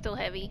 I mean, it's still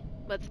heavy,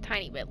 but it's a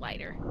tiny bit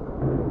lighter.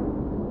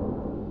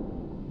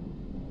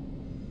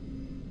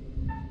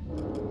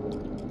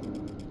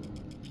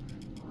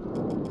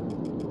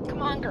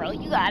 Come on, girl,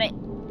 you got it.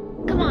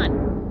 Come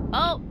on.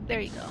 Oh, there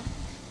you go.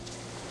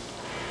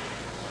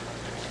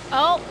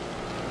 Oh.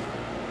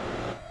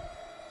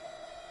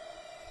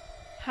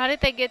 How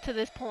did they get to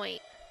this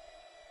point?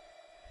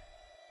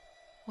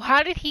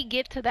 How did he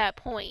get to that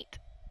point?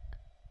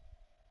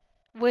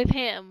 With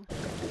him?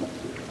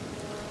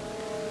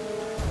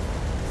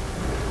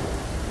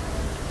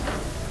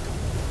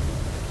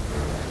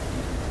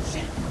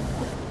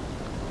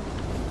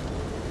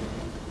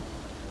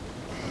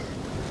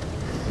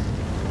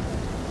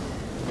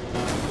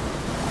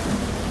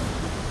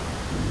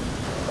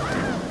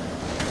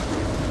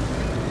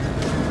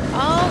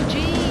 Oh,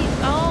 geez.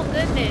 Oh,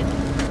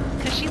 goodness.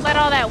 Because she let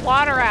all that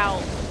water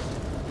out.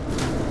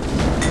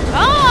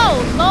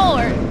 Oh,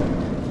 Lord.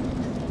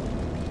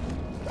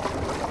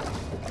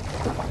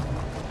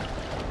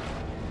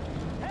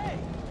 Hey!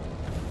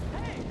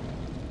 Hey!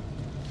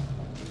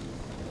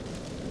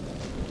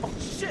 Oh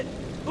shit!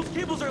 Those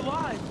cables are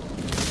live!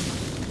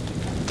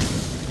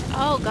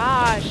 Oh,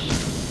 gosh.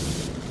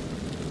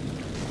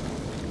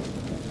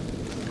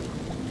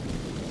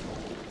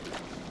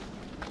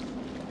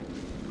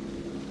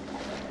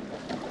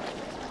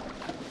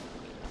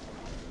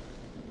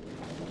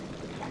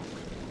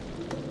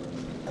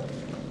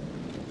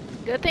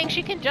 Good thing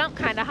she can jump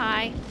kind of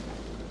high.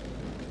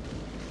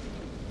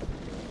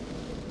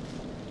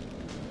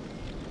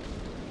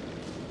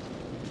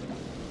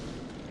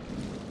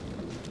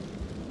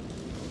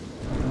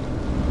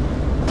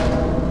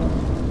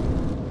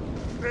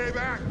 Stay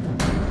back!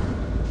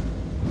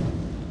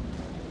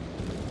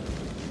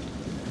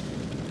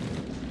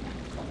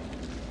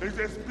 Les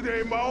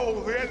esprits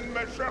morts viennent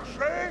me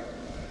chercher?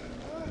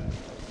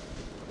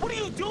 What are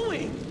you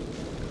doing?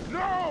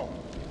 No!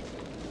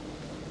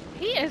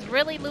 He is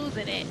really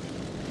losing it.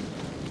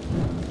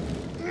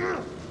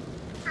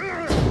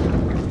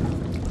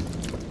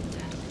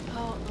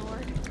 Oh,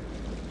 Lord.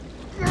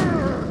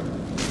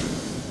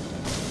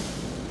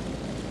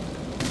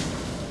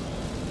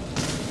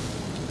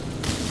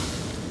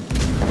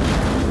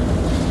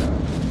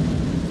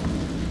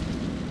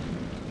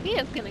 He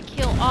is gonna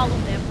kill all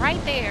of them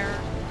right there.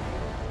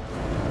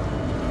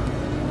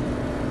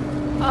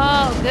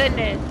 Oh,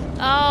 goodness.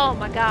 Oh,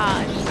 my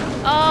gosh.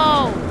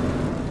 Oh.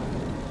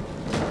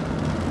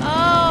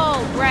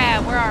 Oh,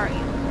 Brad, where are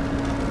you?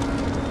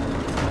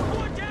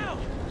 Look out!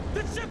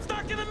 The ship's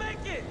not gonna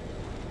make it!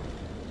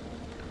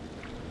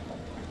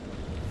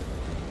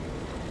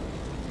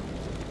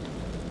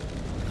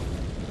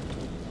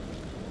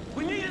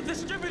 We need a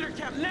distributor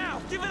cap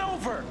now! Give it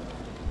over!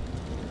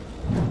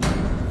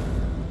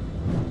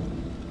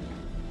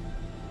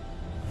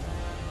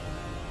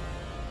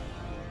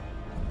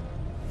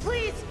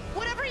 Please,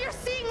 whatever you're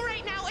seeing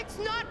right now, it's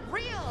not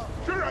real.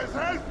 Sure as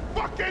hell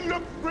fucking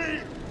looks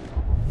real!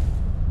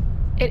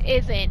 It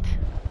isn't.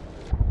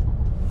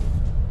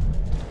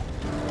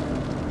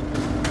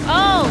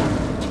 Oh!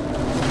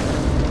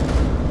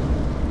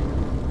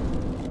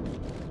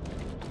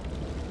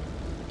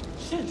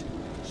 Shit!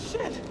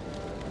 Shit!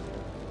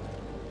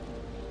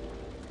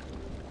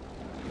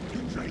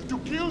 You tried to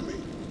kill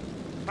me!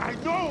 I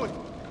know it!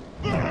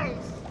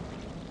 Girls!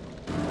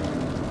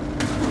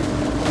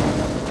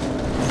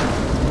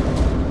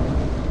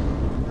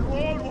 You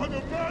all want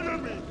to murder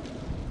me!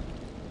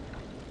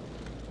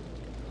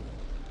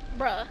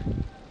 Bruh.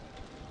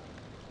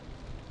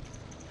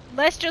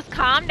 Let's just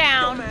calm Yo,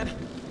 down. man!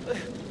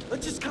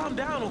 Let's just calm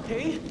down,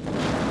 okay? The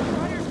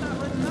fire's not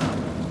letting up!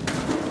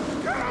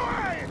 Get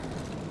away!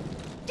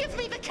 Give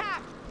me the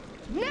cap!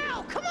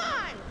 Now, come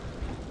on!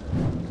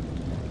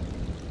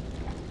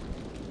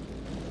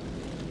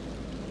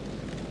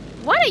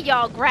 One of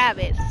y'all grab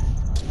it.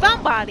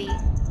 Somebody.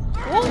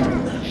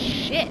 Oh,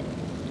 shit.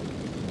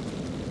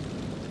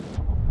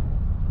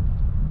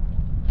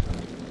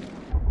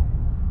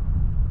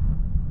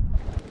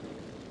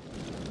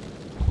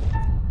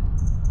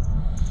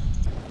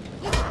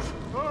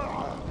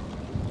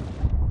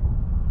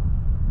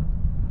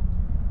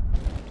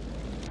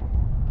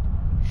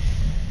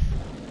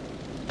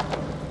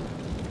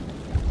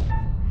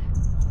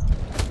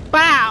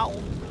 Bow.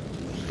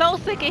 So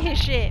sick of his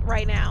shit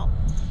right now.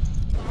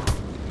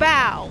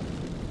 Bow.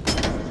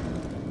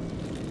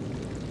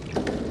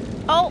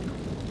 Oh.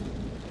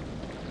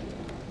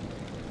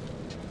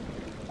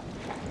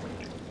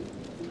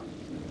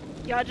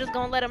 Y'all just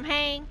gonna let him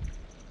hang?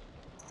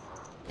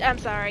 I'm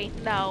sorry.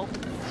 No.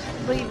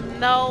 Leave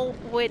no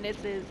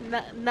witnesses.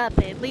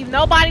 Nothing. Leave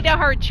nobody to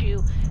hurt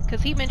you.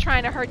 Because he been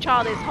trying to hurt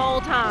y'all this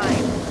whole time.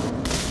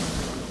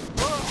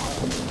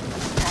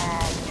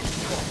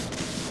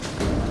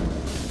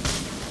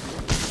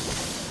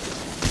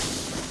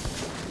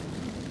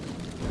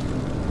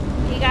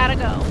 He gotta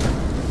go.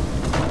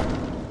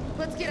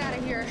 Let's get out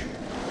of here.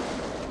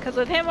 Because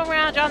with him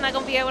around, y'all not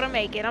gonna be able to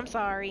make it. I'm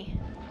sorry.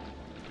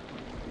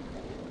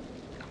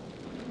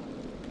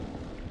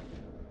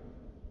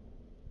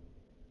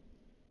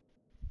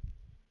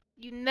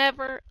 You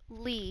never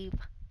leave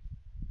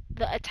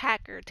the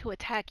attacker to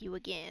attack you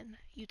again.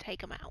 You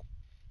take him out.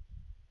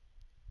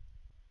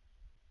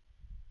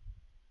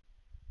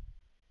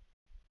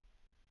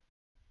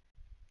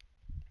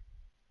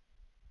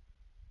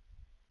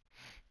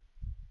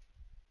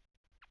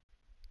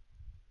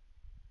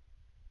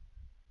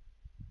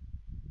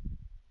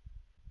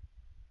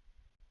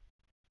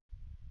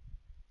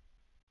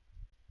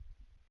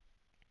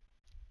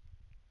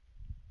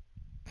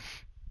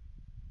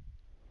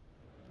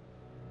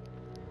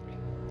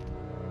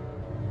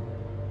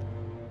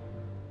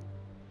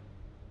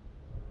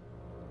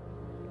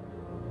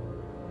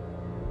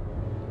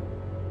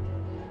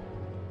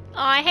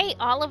 Oh, I hate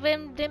all of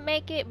them didn't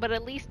make it, but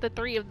at least the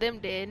 3 of them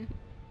did.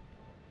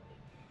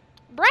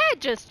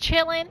 Brad just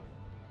chilling.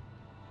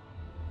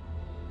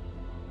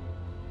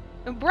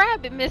 And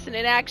Brad been missing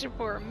in action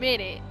for a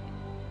minute.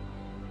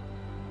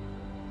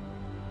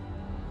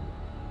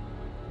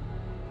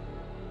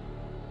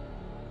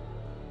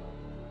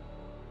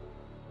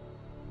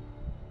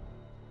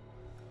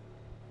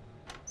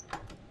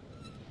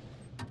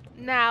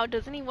 Now,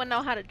 does anyone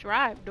know how to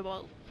drive the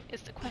boat?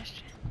 Is the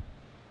question.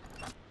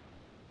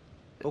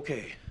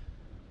 Okay.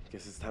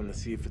 Guess it's time to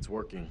see if it's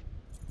working.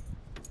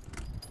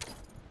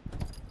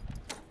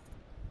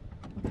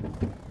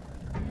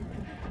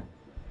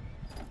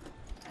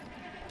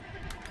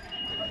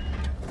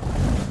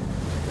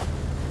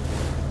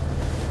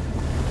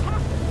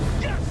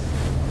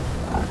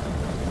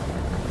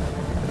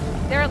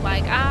 They're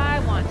like,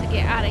 I want to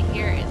get out of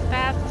here as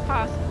fast as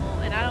possible,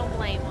 and I don't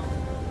blame them.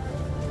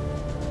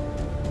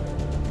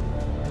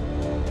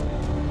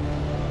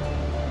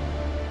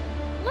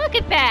 Look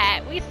at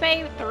that! We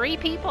saved 3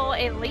 people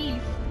at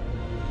least.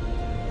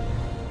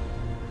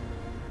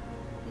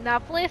 Now,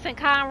 Fliss and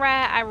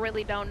Conrad, I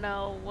really don't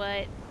know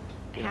what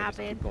Just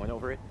happened. keep going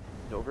over it,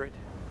 and over it,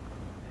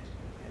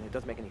 and it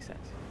doesn't make any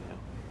sense, you know?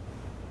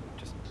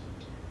 Just,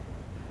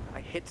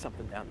 I hit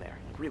something down there,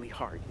 like really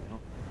hard, you know?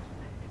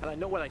 And I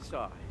know what I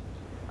saw.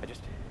 I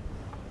just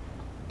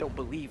don't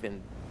believe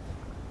in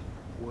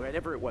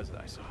whatever it was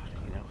that I saw,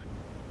 you know?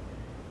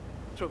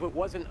 So if it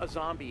wasn't a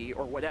zombie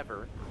or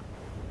whatever,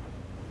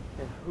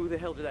 then who the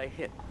hell did I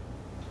hit?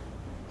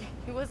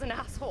 He was an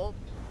asshole.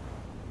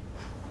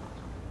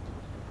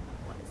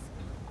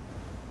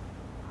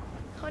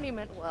 Connie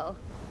meant well.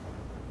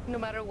 No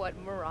matter what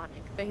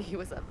moronic thing he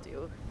was up to,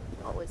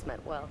 he always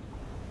meant well.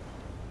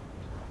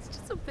 It's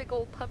just a big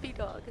old puppy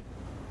dog.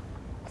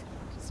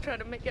 Just trying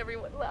to make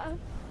everyone laugh.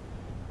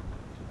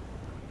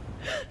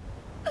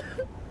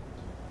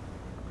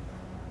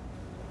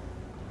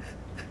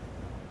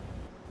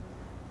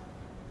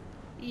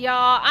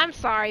 Y'all, I'm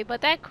sorry,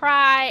 but that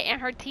cry and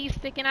her teeth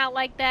sticking out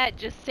like that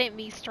just sent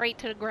me straight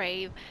to the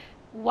grave.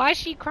 Why is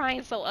she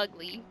crying so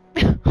ugly?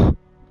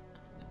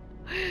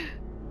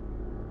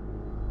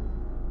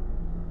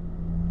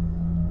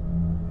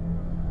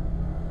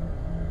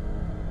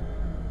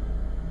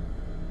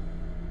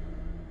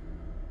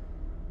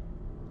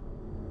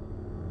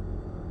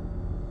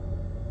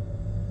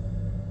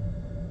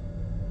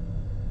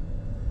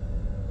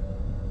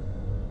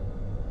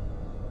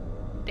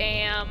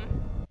 Damn.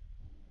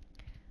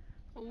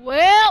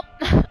 Well,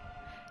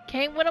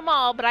 can't win them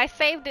all, but I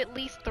saved at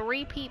least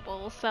 3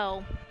 people,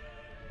 so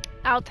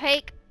I'll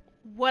take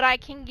what I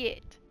can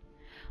get.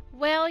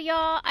 Well,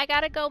 y'all, I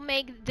gotta go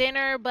make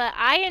dinner, but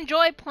I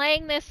enjoyed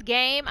playing this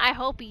game. I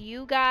hope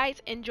you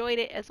guys enjoyed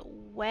it as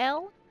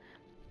well.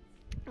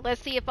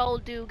 Let's see if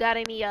old dude got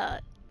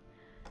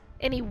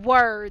any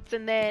words,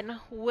 and then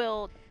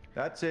we'll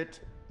That's it.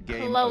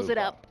 Game close over. it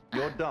up.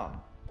 You're done.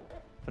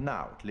 For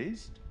now, at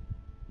least.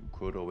 You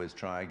could always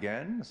try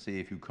again, see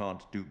if you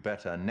can't do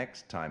better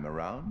next time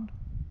around.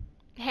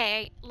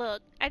 Hey,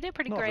 look, I did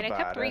pretty Not great. a I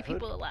kept bad 3 effort.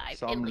 people alive,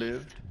 Some at least.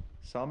 lived,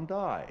 some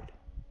died.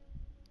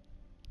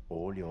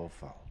 All your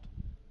fault.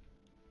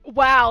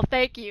 Wow,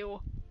 thank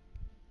you.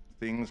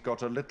 Things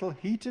got a little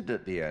heated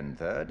at the end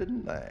there,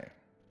 didn't they?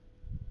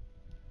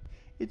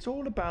 It's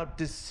all about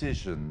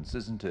decisions,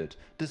 isn't it?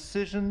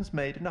 Decisions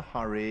made in a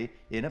hurry,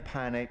 in a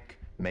panic,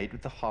 made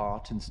with the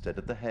heart instead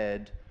of the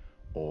head,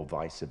 or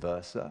vice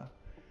versa.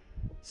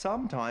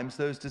 Sometimes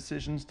those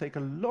decisions take a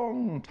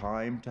long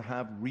time to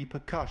have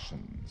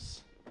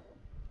repercussions.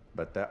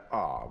 But there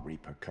are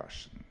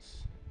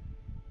repercussions.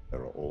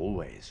 There are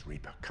always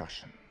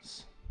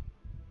repercussions.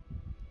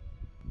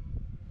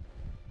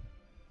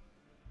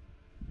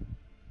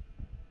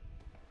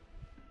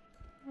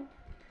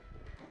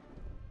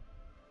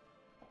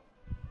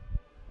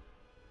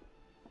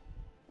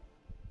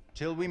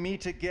 Till we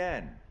meet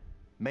again.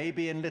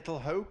 Maybe in Little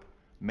Hope,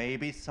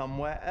 maybe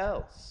somewhere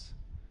else.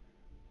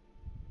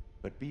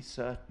 But be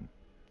certain,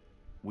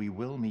 we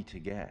will meet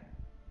again.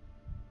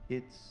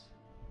 It's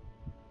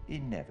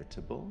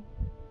inevitable.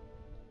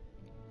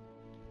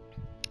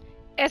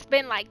 It's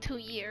been like 2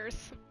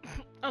 years.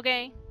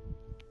 Okay?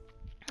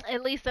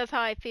 At least that's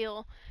how I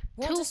feel.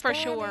 2 for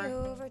sure. Won't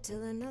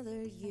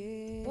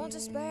you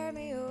spare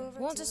me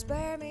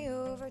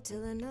over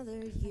till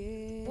another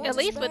year? At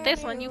least with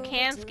this one, you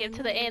can skip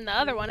to the end. The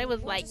other one, it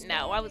was like,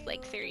 no. I was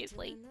like,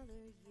 seriously.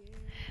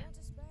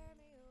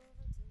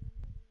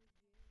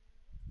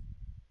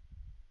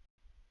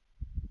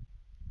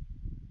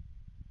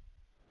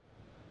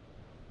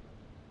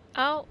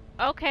 Oh,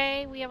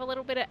 okay. We have a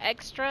little bit of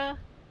extra.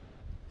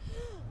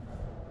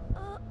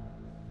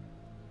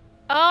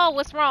 Oh,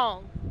 what's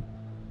wrong?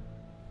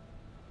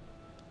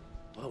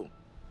 Whoa.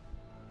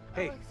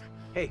 Hey,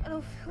 hey, I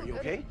don't feel are you good.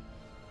 okay?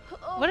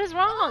 What is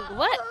wrong?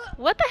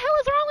 What the hell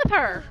is wrong with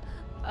her?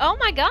 Oh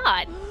my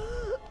god.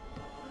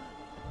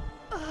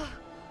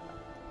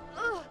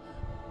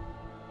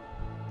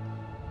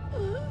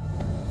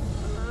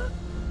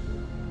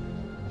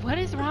 What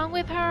is wrong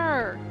with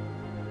her?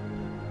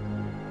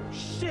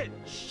 Shit!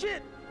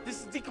 Shit! This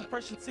is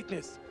decompression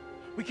sickness.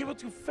 We came out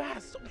too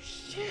fast. Oh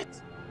shit!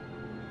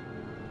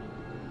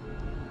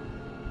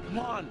 Come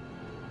on!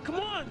 Come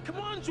on! Come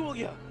on,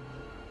 Julia!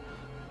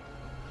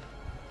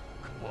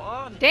 Come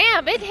on!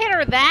 Damn, it hit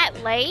her that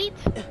late?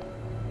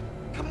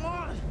 Come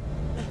on!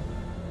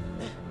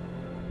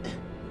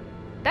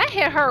 That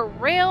hit her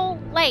real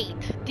late.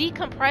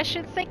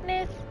 Decompression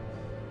sickness?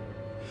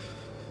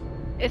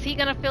 Is he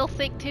gonna feel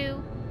sick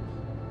too?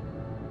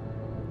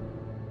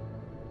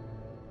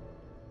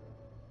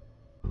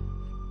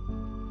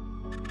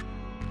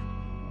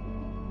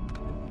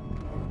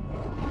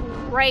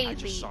 Crazy. I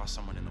just saw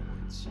someone in the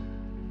woods.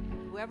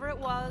 Whoever it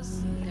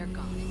was, they're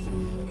gone.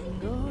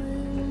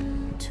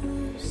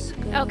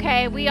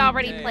 Okay, we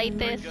already played we're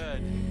this,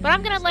 good. but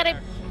I'm gonna let it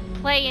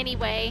play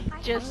anyway,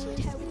 just for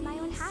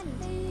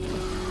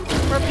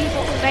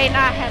people who may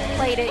not have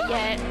played it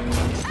yet.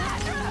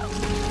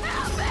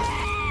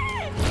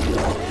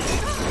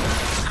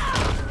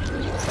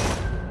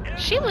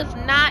 She was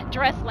not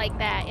dressed like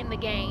that in the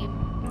game.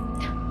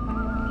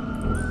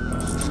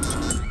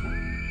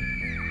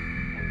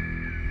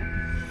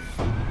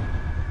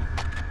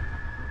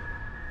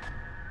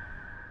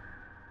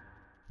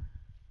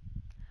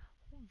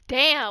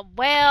 Damn,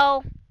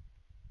 well,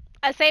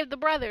 I saved the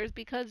brothers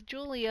because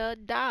Julia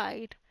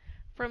died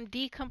from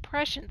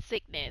decompression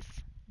sickness.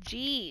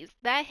 Jeez,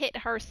 that hit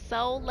her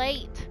so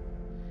late.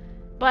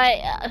 But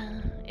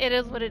it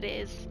is what it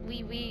is.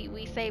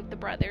 We saved the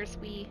brothers.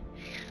 We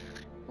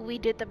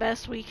did the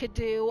best we could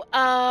do.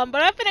 But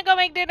I'm finna go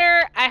make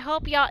dinner. I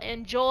hope y'all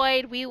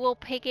enjoyed. We will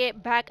pick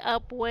it back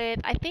up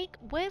with, I think,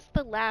 where's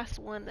the last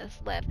one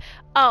that's left?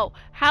 Oh,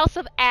 House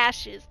of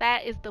Ashes.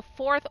 That is the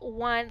 4th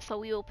one. So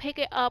we will pick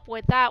it up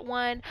with that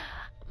one.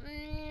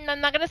 I'm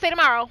not gonna say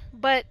tomorrow,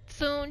 but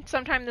soon,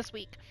 sometime this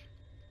week.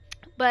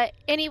 But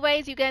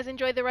anyways, you guys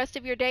enjoy the rest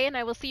of your day, and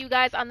I will see you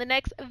guys on the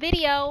next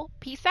video.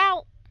 Peace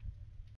out.